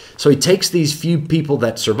Gentiles. So he takes these few people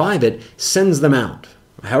that survive it, sends them out,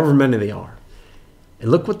 however many they are.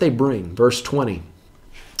 And look what they bring. Verse 20.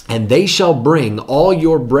 And they shall bring all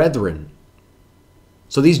your brethren.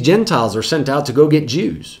 So these Gentiles are sent out to go get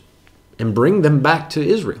Jews and bring them back to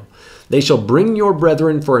Israel. They shall bring your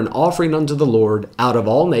brethren for an offering unto the Lord out of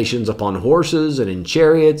all nations, upon horses and in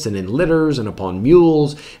chariots and in litters and upon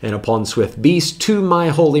mules and upon swift beasts, to my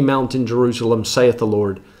holy mountain Jerusalem, saith the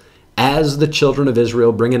Lord, as the children of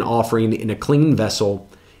Israel bring an offering in a clean vessel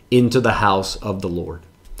into the house of the Lord.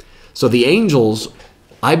 So the angels,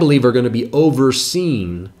 I believe, are going to be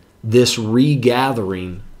overseeing this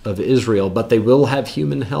regathering of Israel, but they will have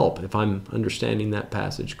human help, if I'm understanding that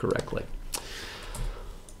passage correctly.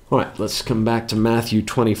 All right, let's come back to Matthew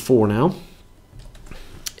 24 now,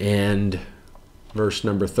 and verse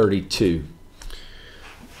number 32.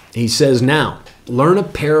 He says, now, learn a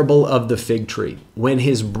parable of the fig tree. When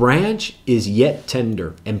his branch is yet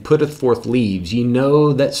tender, and putteth forth leaves, ye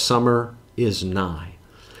know that summer is nigh.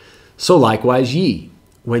 So likewise ye,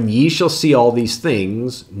 when ye shall see all these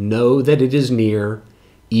things, know that it is near,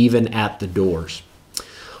 even at the doors.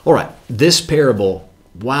 All right, this parable,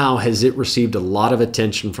 wow, has it received a lot of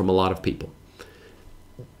attention from a lot of people.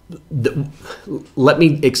 Let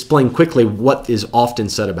me explain quickly what is often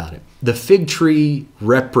said about it. The fig tree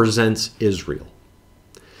represents Israel.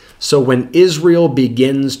 So when Israel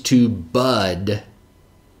begins to bud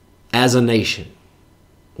as a nation,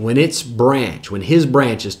 when his branch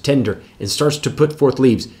is tender and starts to put forth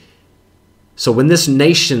leaves, so when this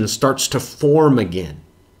nation starts to form again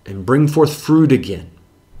and bring forth fruit again,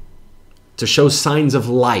 to show signs of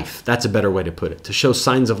life, that's a better way to put it, to show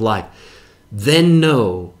signs of life, then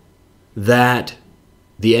know that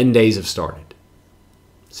the end days have started.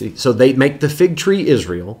 See, so they make the fig tree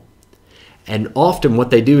Israel, and often what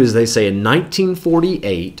they do is they say in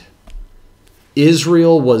 1948,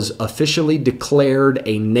 Israel was officially declared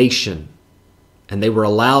a nation, and they were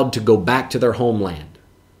allowed to go back to their homeland.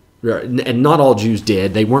 And not all Jews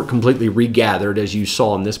did. They weren't completely regathered, as you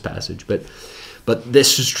saw in this passage, but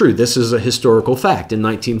this is true. This is a historical fact. In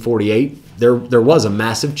 1948, there was a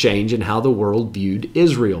massive change in how the world viewed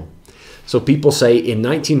Israel. So people say in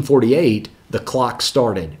 1948, the clock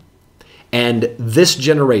started. And this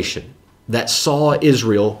generation that saw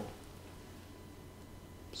Israel,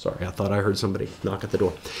 sorry, I thought I heard somebody knock at the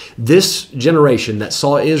door. This generation that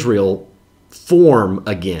saw Israel form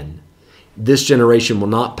again, this generation will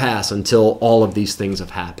not pass until all of these things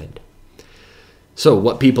have happened. So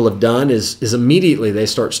what people have done is immediately they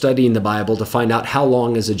start studying the Bible to find out how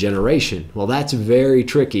long is a generation. Well, that's very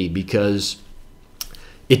tricky because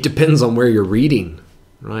it depends on where you're reading,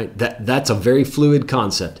 right? That's a very fluid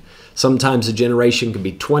concept. Sometimes a generation can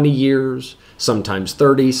be 20 years, sometimes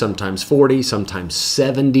 30, sometimes 40, sometimes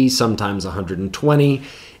 70, sometimes 120.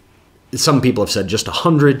 Some people have said just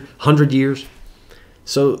 100 years.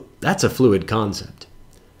 So that's a fluid concept.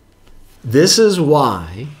 This is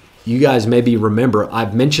why you guys maybe remember,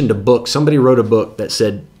 I've mentioned a book. Somebody wrote a book that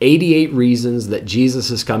said 88 reasons that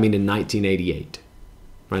Jesus is coming in 1988.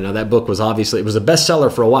 Right now, that book was obviously, it was a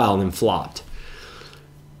bestseller for a while and then flopped.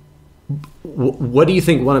 What do you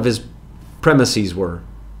think one of his premises were?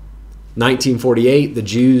 1948, the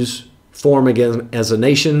Jews form again as a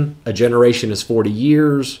nation. A generation is 40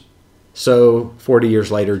 years. So 40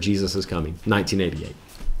 years later, Jesus is coming, 1988.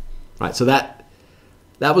 Right, so that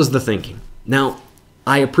was the thinking. Now,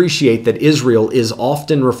 I appreciate that Israel is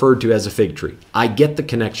often referred to as a fig tree. I get the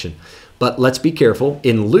connection. But let's be careful.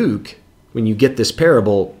 In Luke, when you get this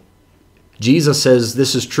parable, Jesus says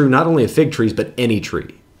this is true not only of fig trees, but any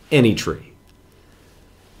tree. Any tree.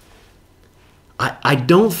 I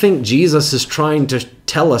don't think Jesus is trying to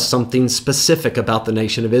tell us something specific about the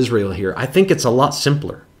nation of Israel here. I think it's a lot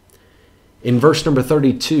simpler. In verse number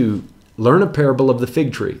 32, learn a parable of the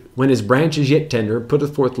fig tree. When his branch is yet tender,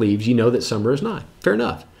 putteth forth leaves, ye know that summer is nigh. Fair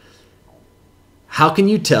enough. How can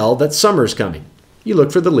you tell that summer is coming? You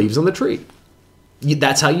look for the leaves on the tree.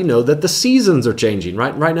 That's how you know that the seasons are changing,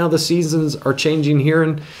 right? Right now the seasons are changing here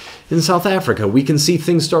in South Africa. We can see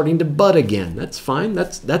things starting to bud again. That's fine.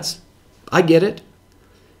 That's I get it.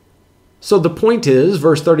 So the point is,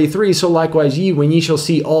 verse 33, so likewise ye, when ye shall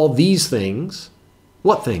see all these things,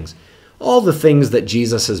 what things? All the things that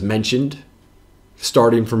Jesus has mentioned,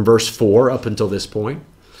 starting from verse 4 up until this point.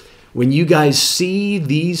 When you guys see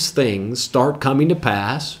these things start coming to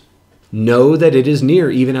pass, know that it is near,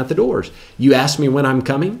 even at the doors. You asked me when I'm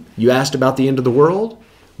coming. You asked about the end of the world.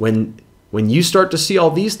 When you start to see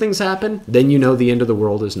all these things happen, then you know the end of the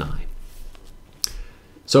world is nigh.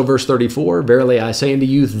 So verse 34, verily I say unto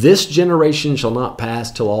you, this generation shall not pass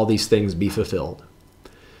till all these things be fulfilled.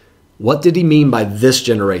 What did he mean by this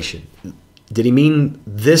generation? Did he mean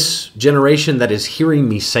this generation that is hearing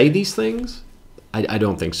me say these things? I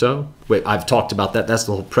don't think so. Wait, I've talked about that. That's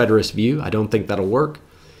the whole preterist view. I don't think that'll work.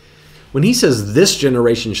 When he says this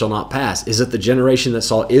generation shall not pass, is it the generation that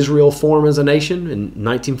saw Israel form as a nation in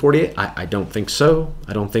 1948? I don't think so.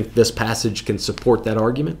 I don't think this passage can support that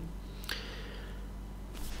argument.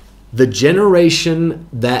 The generation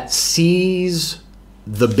that sees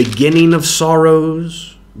the beginning of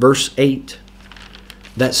sorrows, verse 8,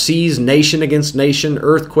 that sees nation against nation,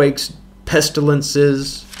 earthquakes,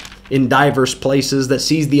 pestilences in diverse places, that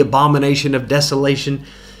sees the abomination of desolation,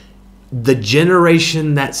 the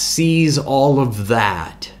generation that sees all of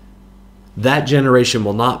that, that generation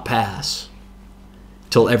will not pass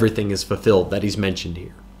till everything is fulfilled that he's mentioned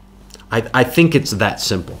here. I think it's that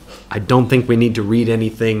simple. I don't think we need to read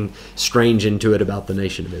anything strange into it about the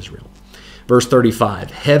nation of Israel. Verse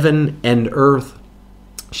 35, heaven and earth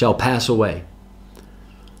shall pass away.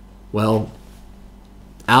 Well,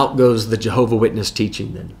 out goes the Jehovah's Witness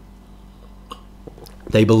teaching then.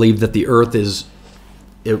 They believe that the earth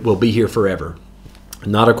it will be here forever,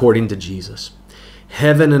 not according to Jesus.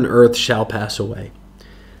 Heaven and earth shall pass away,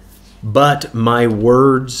 but my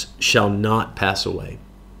words shall not pass away.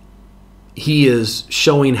 He is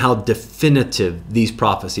showing how definitive these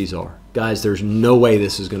prophecies are. Guys, there's no way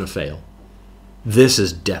this is going to fail. This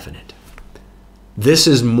is definite. This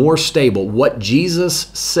is more stable. What Jesus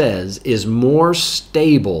says is more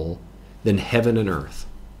stable than heaven and earth.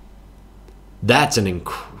 That's an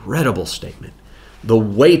incredible statement. The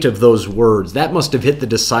weight of those words, that must have hit the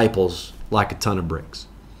disciples like a ton of bricks.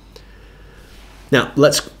 Now,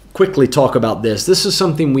 let's quickly talk about this. This is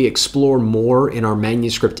something we explore more in our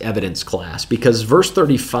manuscript evidence class because verse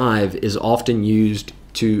 35 is often used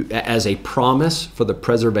as a promise for the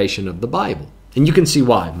preservation of the Bible. And you can see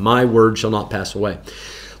why. My word shall not pass away.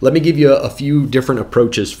 Let me give you a few different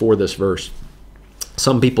approaches for this verse.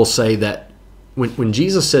 Some people say that when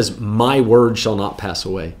Jesus says, my word shall not pass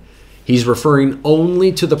away, he's referring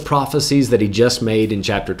only to the prophecies that he just made in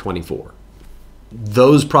chapter 24.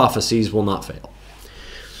 Those prophecies will not fail.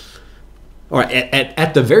 All right,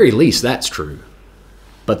 at the very least, that's true.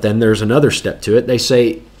 But then there's another step to it. They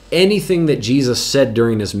say anything that Jesus said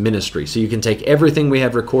during his ministry. So you can take everything we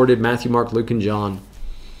have recorded, Matthew, Mark, Luke, and John.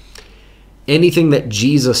 Anything that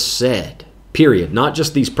Jesus said, period, not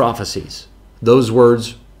just these prophecies. Those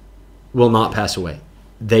words will not pass away.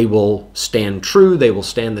 They will stand true, they will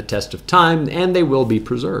stand the test of time, and they will be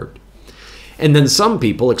preserved. And then some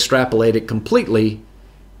people extrapolate it completely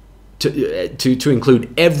to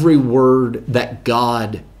include every word that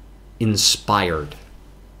God inspired,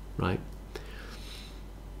 right?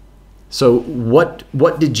 So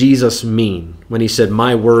what did Jesus mean when he said,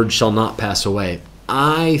 my word shall not pass away?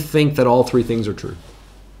 I think that all three things are true.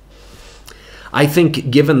 I think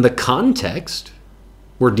given the context,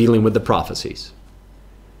 we're dealing with the prophecies.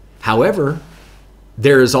 However,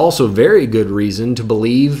 there is also very good reason to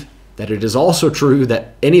believe that it is also true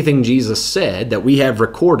that anything Jesus said that we have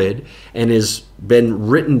recorded and has been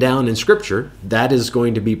written down in Scripture, that is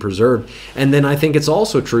going to be preserved. And then I think it's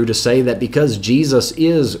also true to say that because Jesus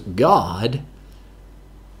is God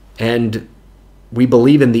and we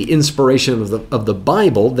believe in the inspiration of the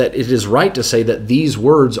Bible, that it is right to say that these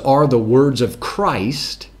words are the words of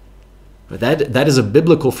Christ. That is a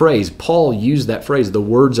biblical phrase. Paul used that phrase, the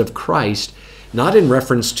words of Christ, not in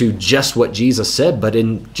reference to just what Jesus said, but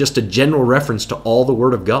in just a general reference to all the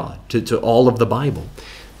Word of God, to all of the Bible.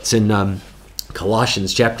 It's in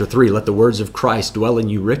Colossians chapter 3, let the words of Christ dwell in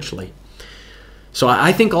you richly. So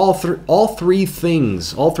I think all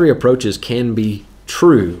three approaches can be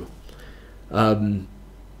true.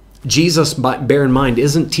 Jesus, bear in mind,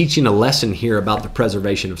 isn't teaching a lesson here about the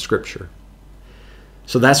preservation of Scripture.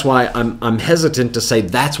 So that's why I'm hesitant to say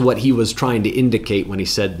that's what he was trying to indicate when he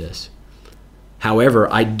said this.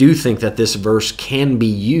 However, I do think that this verse can be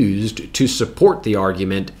used to support the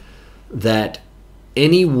argument that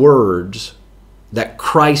any words that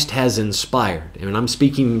Christ has inspired, and I'm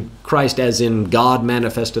speaking Christ as in God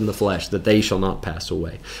manifest in the flesh, that they shall not pass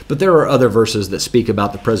away. But there are other verses that speak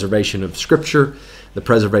about the preservation of Scripture, the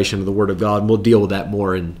preservation of the Word of God, and we'll deal with that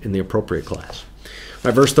more in the appropriate class. All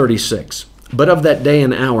right, verse 36. But of that day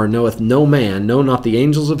and hour knoweth no man, no, not the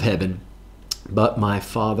angels of heaven, but my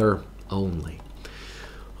Father only.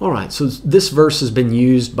 All right, so this verse has been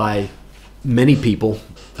used by many people,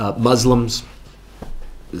 Muslims,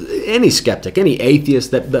 any skeptic, any atheist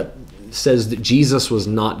that says that Jesus was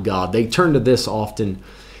not God. They turn to this often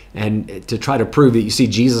and to try to prove that, you see,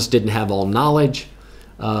 Jesus didn't have all knowledge.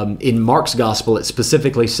 In Mark's gospel, it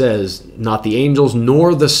specifically says, not the angels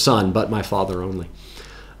nor the Son, but my Father only.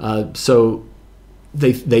 So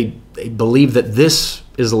they believe that this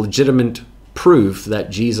is a legitimate proof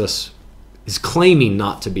that Jesus is claiming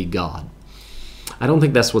not to be God. I don't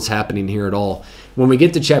think that's what's happening here at all. When we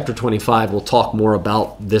get to chapter 25, we'll talk more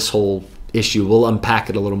about this whole issue. We'll unpack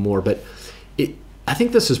it a little more, but I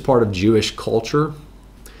think this is part of Jewish culture.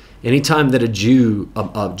 Anytime that a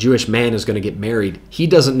Jewish man is going to get married, he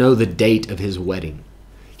doesn't know the date of his wedding.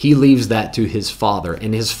 He leaves that to his father,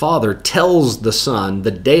 and his father tells the son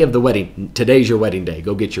the day of the wedding, today's your wedding day,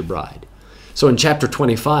 go get your bride. So in chapter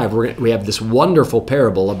 25, we have this wonderful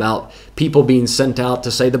parable about people being sent out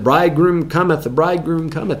to say, the bridegroom cometh, the bridegroom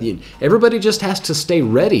cometh. Everybody just has to stay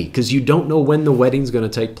ready because you don't know when the wedding's going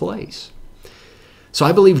to take place. So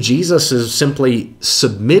I believe Jesus is simply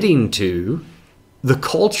submitting to the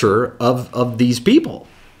culture of these people,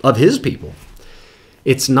 of his people.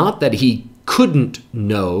 It's not that he couldn't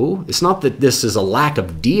know. It's not that this is a lack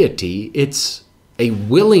of deity. It's a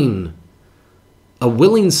willing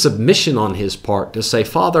submission on his part to say,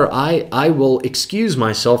 Father, I will excuse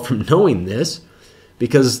myself from knowing this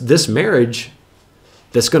because this marriage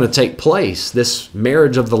that's going to take place, this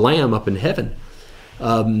marriage of the Lamb up in heaven,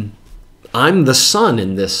 I'm the son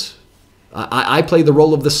in this. I play the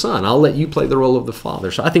role of the son. I'll let you play the role of the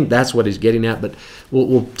father. So I think that's what he's getting at, but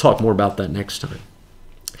we'll talk more about that next time.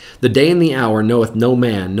 The day and the hour knoweth no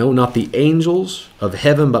man, no, not the angels of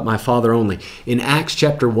heaven, but my Father only. In Acts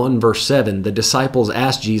chapter 1, verse 7, the disciples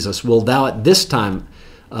asked Jesus, will thou at this time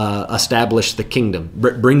establish the kingdom,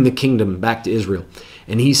 bring the kingdom back to Israel?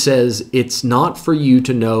 And he says, it's not for you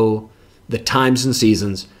to know the times and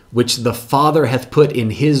seasons which the Father hath put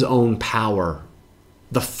in his own power.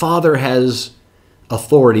 The Father has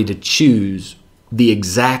authority to choose the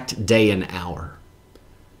exact day and hour.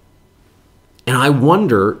 And I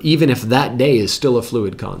wonder even if that day is still a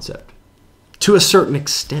fluid concept to a certain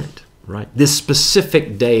extent, right? This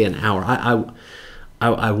specific day and hour.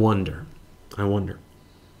 I wonder.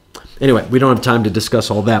 Anyway, we don't have time to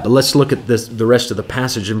discuss all that, but let's look at the rest of the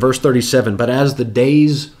passage in verse 37. But as the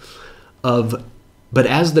days of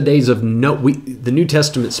Noah, the New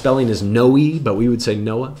Testament spelling is Noe, but we would say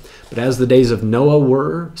Noah. But as the days of Noah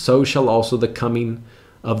were, so shall also the coming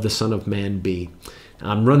of the Son of Man be.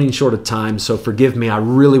 I'm running short of time, so forgive me. I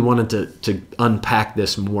really wanted to unpack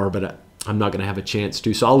this more, but I'm not going to have a chance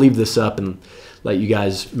to. So I'll leave this up and let you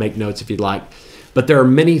guys make notes if you'd like. But there are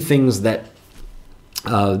many things that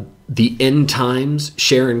the end times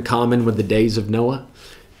share in common with the days of Noah.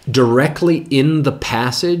 Directly in the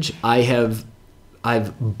passage, I've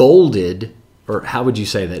bolded, or how would you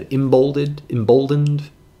say that? Emboldened.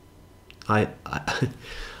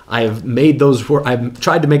 I have made those. I've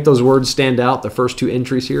tried to make those words stand out. The first two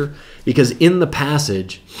entries here, because in the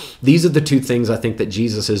passage, these are the two things I think that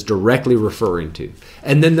Jesus is directly referring to.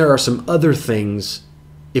 And then there are some other things.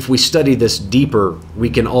 If we study this deeper, we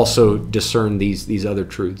can also discern these other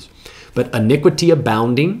truths. But iniquity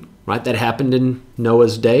abounding, right? That happened in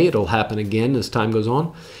Noah's day. It'll happen again as time goes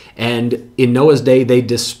on. And in Noah's day, they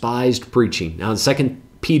despised preaching. Now in 2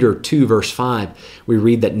 Peter 2, verse 5, we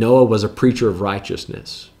read that Noah was a preacher of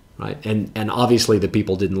righteousness, right? And obviously the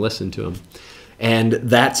people didn't listen to him. And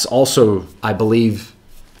that's also, I believe,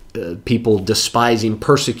 people despising,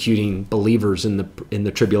 persecuting believers in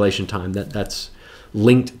the tribulation time. That's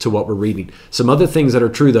linked to what we're reading. Some other things that are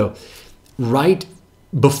true, though. Right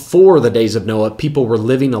before the days of Noah, people were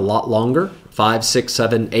living a lot longer, 5, 6,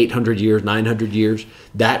 7, 800 years, 900 years.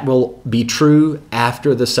 That will be true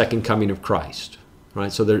after the second coming of Christ,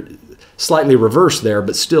 right? So they're slightly reversed there,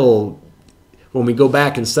 but still, when we go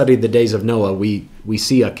back and study the days of Noah, we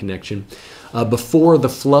see a connection. Before the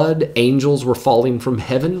flood, angels were falling from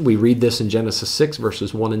heaven. We read this in Genesis 6,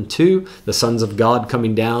 verses 1 and 2, the sons of God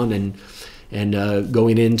coming down and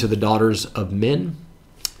going into the daughters of men.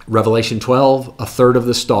 Revelation 12, a third of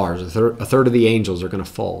the stars, a third of the angels are going to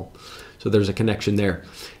fall. So there's a connection there.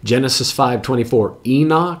 Genesis 5:24,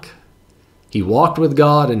 Enoch, he walked with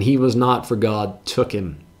God and he was not, for God took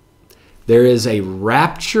him. There is a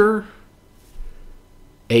rapture,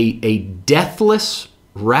 a deathless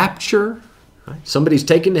rapture. Right? Somebody's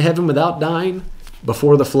taken to heaven without dying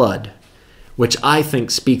before the flood, which I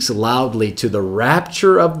think speaks loudly to the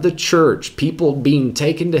rapture of the church, people being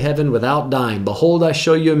taken to heaven without dying. Behold, I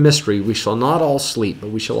show you a mystery. We shall not all sleep,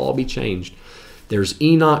 but we shall all be changed. There's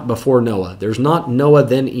Enoch before Noah. There's not Noah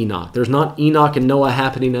then Enoch. There's not Enoch and Noah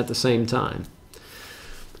happening at the same time.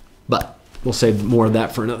 But we'll save more of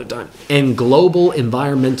that for another time. And global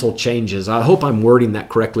environmental changes. I hope I'm wording that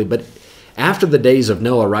correctly, but after the days of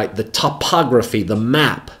Noah, right, the topography, the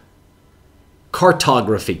map,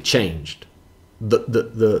 cartography changed.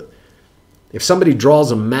 If somebody draws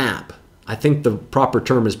a map, I think the proper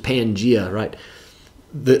term is Pangea, right?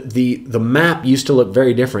 The map used to look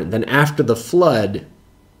very different. Then after the flood,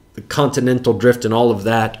 the continental drift and all of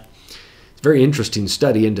that, it's a very interesting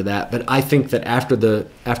study into that. But I think that after the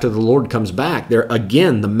Lord comes back, there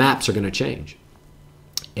again, the maps are going to change.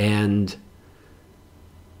 And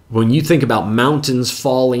when you think about mountains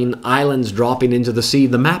falling, islands dropping into the sea,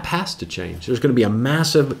 the map has to change. There's going to be a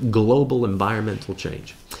massive global environmental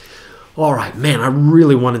change. All right, man, I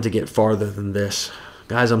really wanted to get farther than this.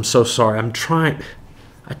 Guys, I'm so sorry. I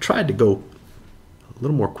tried to go a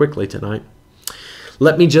little more quickly tonight.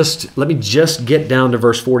 Let me just get down to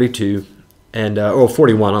verse 42 and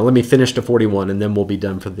 41. Let me finish to 41 and then we'll be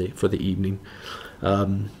done for the evening.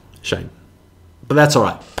 Shame. But that's all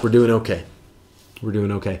right. We're doing okay. We're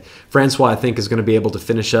doing okay. Francois, I think, is going to be able to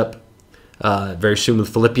finish up very soon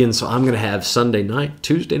with Philippians. So I'm going to have Sunday night,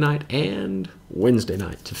 Tuesday night, and Wednesday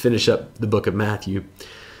night to finish up the book of Matthew.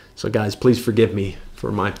 So guys, please forgive me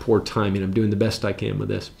for my poor timing. I'm doing the best I can with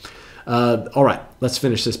this. All right, let's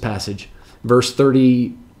finish this passage. Verse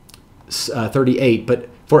 38, but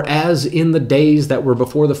for as in the days that were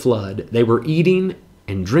before the flood, they were eating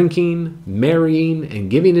and drinking, marrying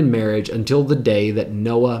and giving in marriage until the day that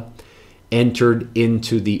Noah entered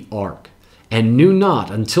into the ark, and knew not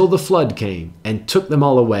until the flood came and took them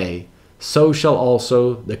all away. So shall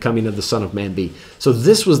also the coming of the Son of Man be. So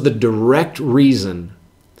this was the direct reason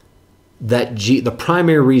that the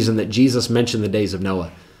primary reason that Jesus mentioned the days of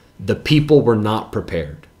Noah. The people were not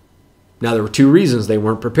prepared. Now, there were two reasons they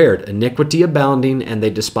weren't prepared: iniquity abounding, and they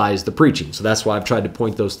despised the preaching. So that's why I've tried to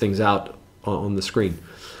point those things out on the screen.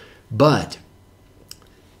 But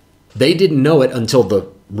they didn't know it until the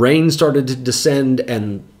rain started to descend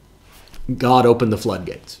and God opened the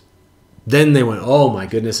floodgates. Then they went, oh my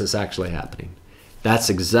goodness, it's actually happening. That's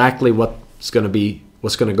exactly what's going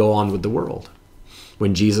to go on with the world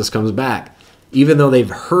when Jesus comes back. Even though they've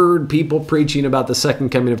heard people preaching about the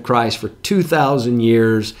second coming of Christ for 2,000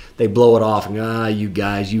 years, they blow it off and, you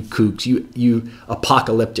guys, you kooks, you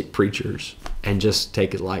apocalyptic preachers, and just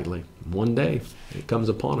take it lightly. One day it comes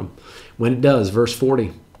upon them. When it does, verse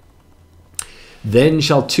 40, then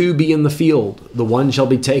shall two be in the field, the one shall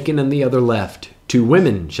be taken and the other left. Two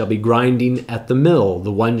women shall be grinding at the mill,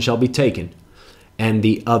 the one shall be taken and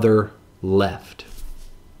the other left.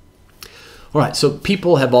 All right, so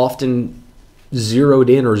people have often zeroed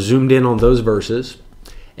in or zoomed in on those verses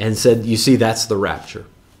and said, you see, that's the rapture.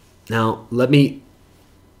 Now, let me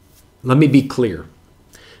be clear.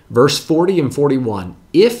 Verse 40 and 41,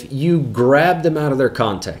 if you grab them out of their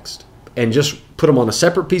context and just put them on a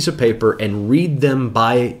separate piece of paper and read them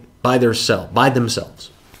by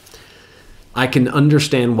themselves, I can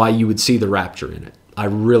understand why you would see the rapture in it. I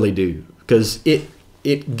really do, because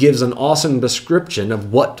it gives an awesome description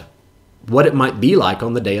of what it might be like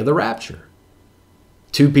on the day of the rapture.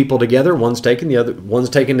 Two people together, one's taken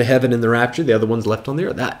to heaven in the rapture, the other one's left on the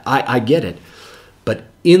earth. I get it. But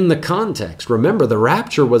in the context, remember, the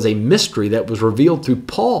rapture was a mystery that was revealed through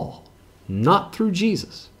Paul, not through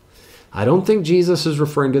Jesus. I don't think Jesus is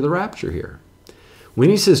referring to the rapture here. When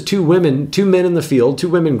he says two men in the field, two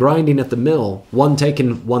women grinding at the mill, one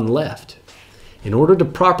taken, one left. In order to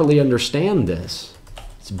properly understand this,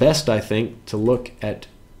 it's best, I think, to look at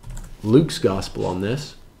Luke's gospel on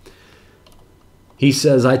this. He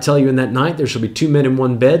says, I tell you, in that night there shall be two men in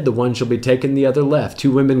one bed, the one shall be taken, the other left.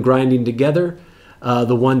 Two women grinding together,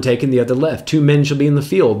 the one taken, the other left. Two men shall be in the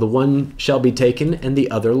field, the one shall be taken, and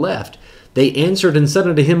the other left. They answered and said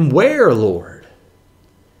unto him, Where, Lord?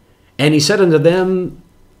 And he said unto them,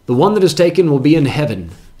 The one that is taken will be in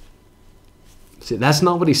heaven. See, that's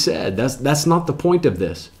not what he said. That's not the point of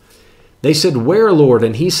this. They said, Where, Lord?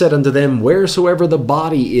 And he said unto them, Wheresoever the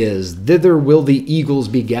body is, thither will the eagles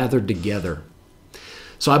be gathered together.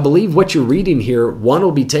 So I believe what you're reading here, one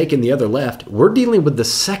will be taken, the other left. We're dealing with the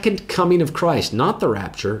second coming of Christ, not the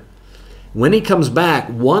rapture. When he comes back,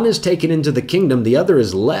 one is taken into the kingdom, the other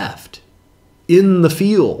is left in the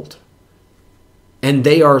field. And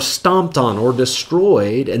they are stomped on or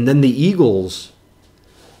destroyed, and then the eagles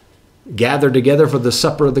gather together for the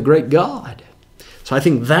supper of the great God. So I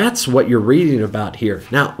think that's what you're reading about here.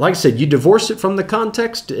 Now, like I said, you divorce it from the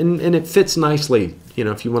context and it fits nicely,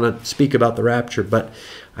 if you want to speak about the rapture. But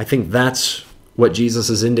I think that's what Jesus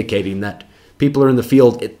is indicating, that people are in the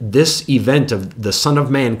field. This event of the Son of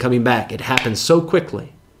Man coming back, it happens so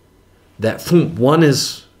quickly that one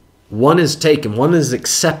is taken, one is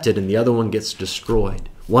accepted, and the other one gets destroyed.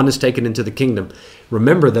 One is taken into the kingdom.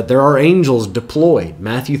 Remember that there are angels deployed.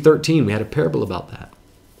 Matthew 13, we had a parable about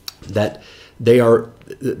that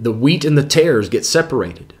the wheat and the tares get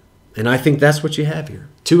separated. And I think that's what you have here.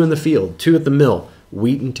 2 in the field, 2 at the mill,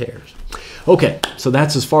 wheat and tares. Okay, so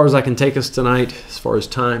that's as far as I can take us tonight, as far as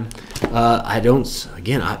time. I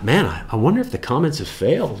wonder if the comments have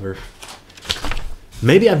failed, or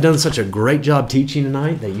maybe I've done such a great job teaching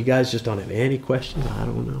tonight that you guys just don't have any questions. I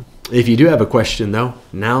don't know. If you do have a question, though,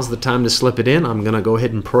 now's the time to slip it in. I'm going to go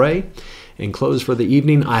ahead and pray and close for the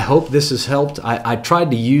evening. I hope this has helped. I tried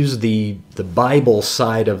to use the Bible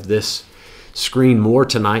side of this screen more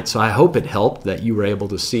tonight, so I hope it helped that you were able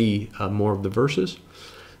to see more of the verses.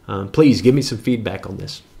 Please give me some feedback on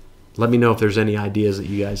this. Let me know if there's any ideas that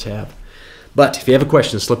you guys have. But if you have a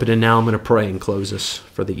question, slip it in now. I'm going to pray and close us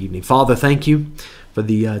for the evening. Father, thank you for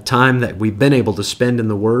the time that we've been able to spend in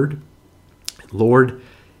the Word. Lord,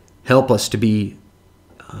 help us to be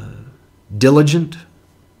diligent,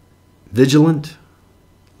 vigilant.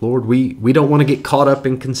 Lord, we don't want to get caught up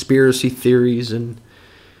in conspiracy theories, and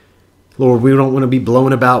Lord, we don't want to be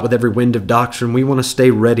blown about with every wind of doctrine. We want to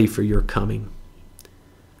stay ready for your coming.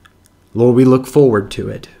 Lord, we look forward to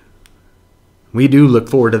it. We do look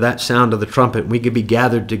forward to that sound of the trumpet. We could be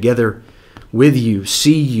gathered together with you,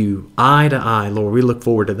 see you eye to eye. Lord, we look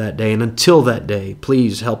forward to that day. And until that day,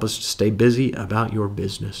 please help us to stay busy about your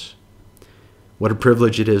business. What a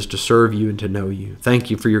privilege it is to serve you and to know you.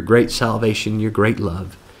 Thank you for your great salvation, your great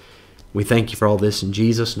love. We thank you for all this in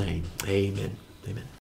Jesus' name. Amen. Amen.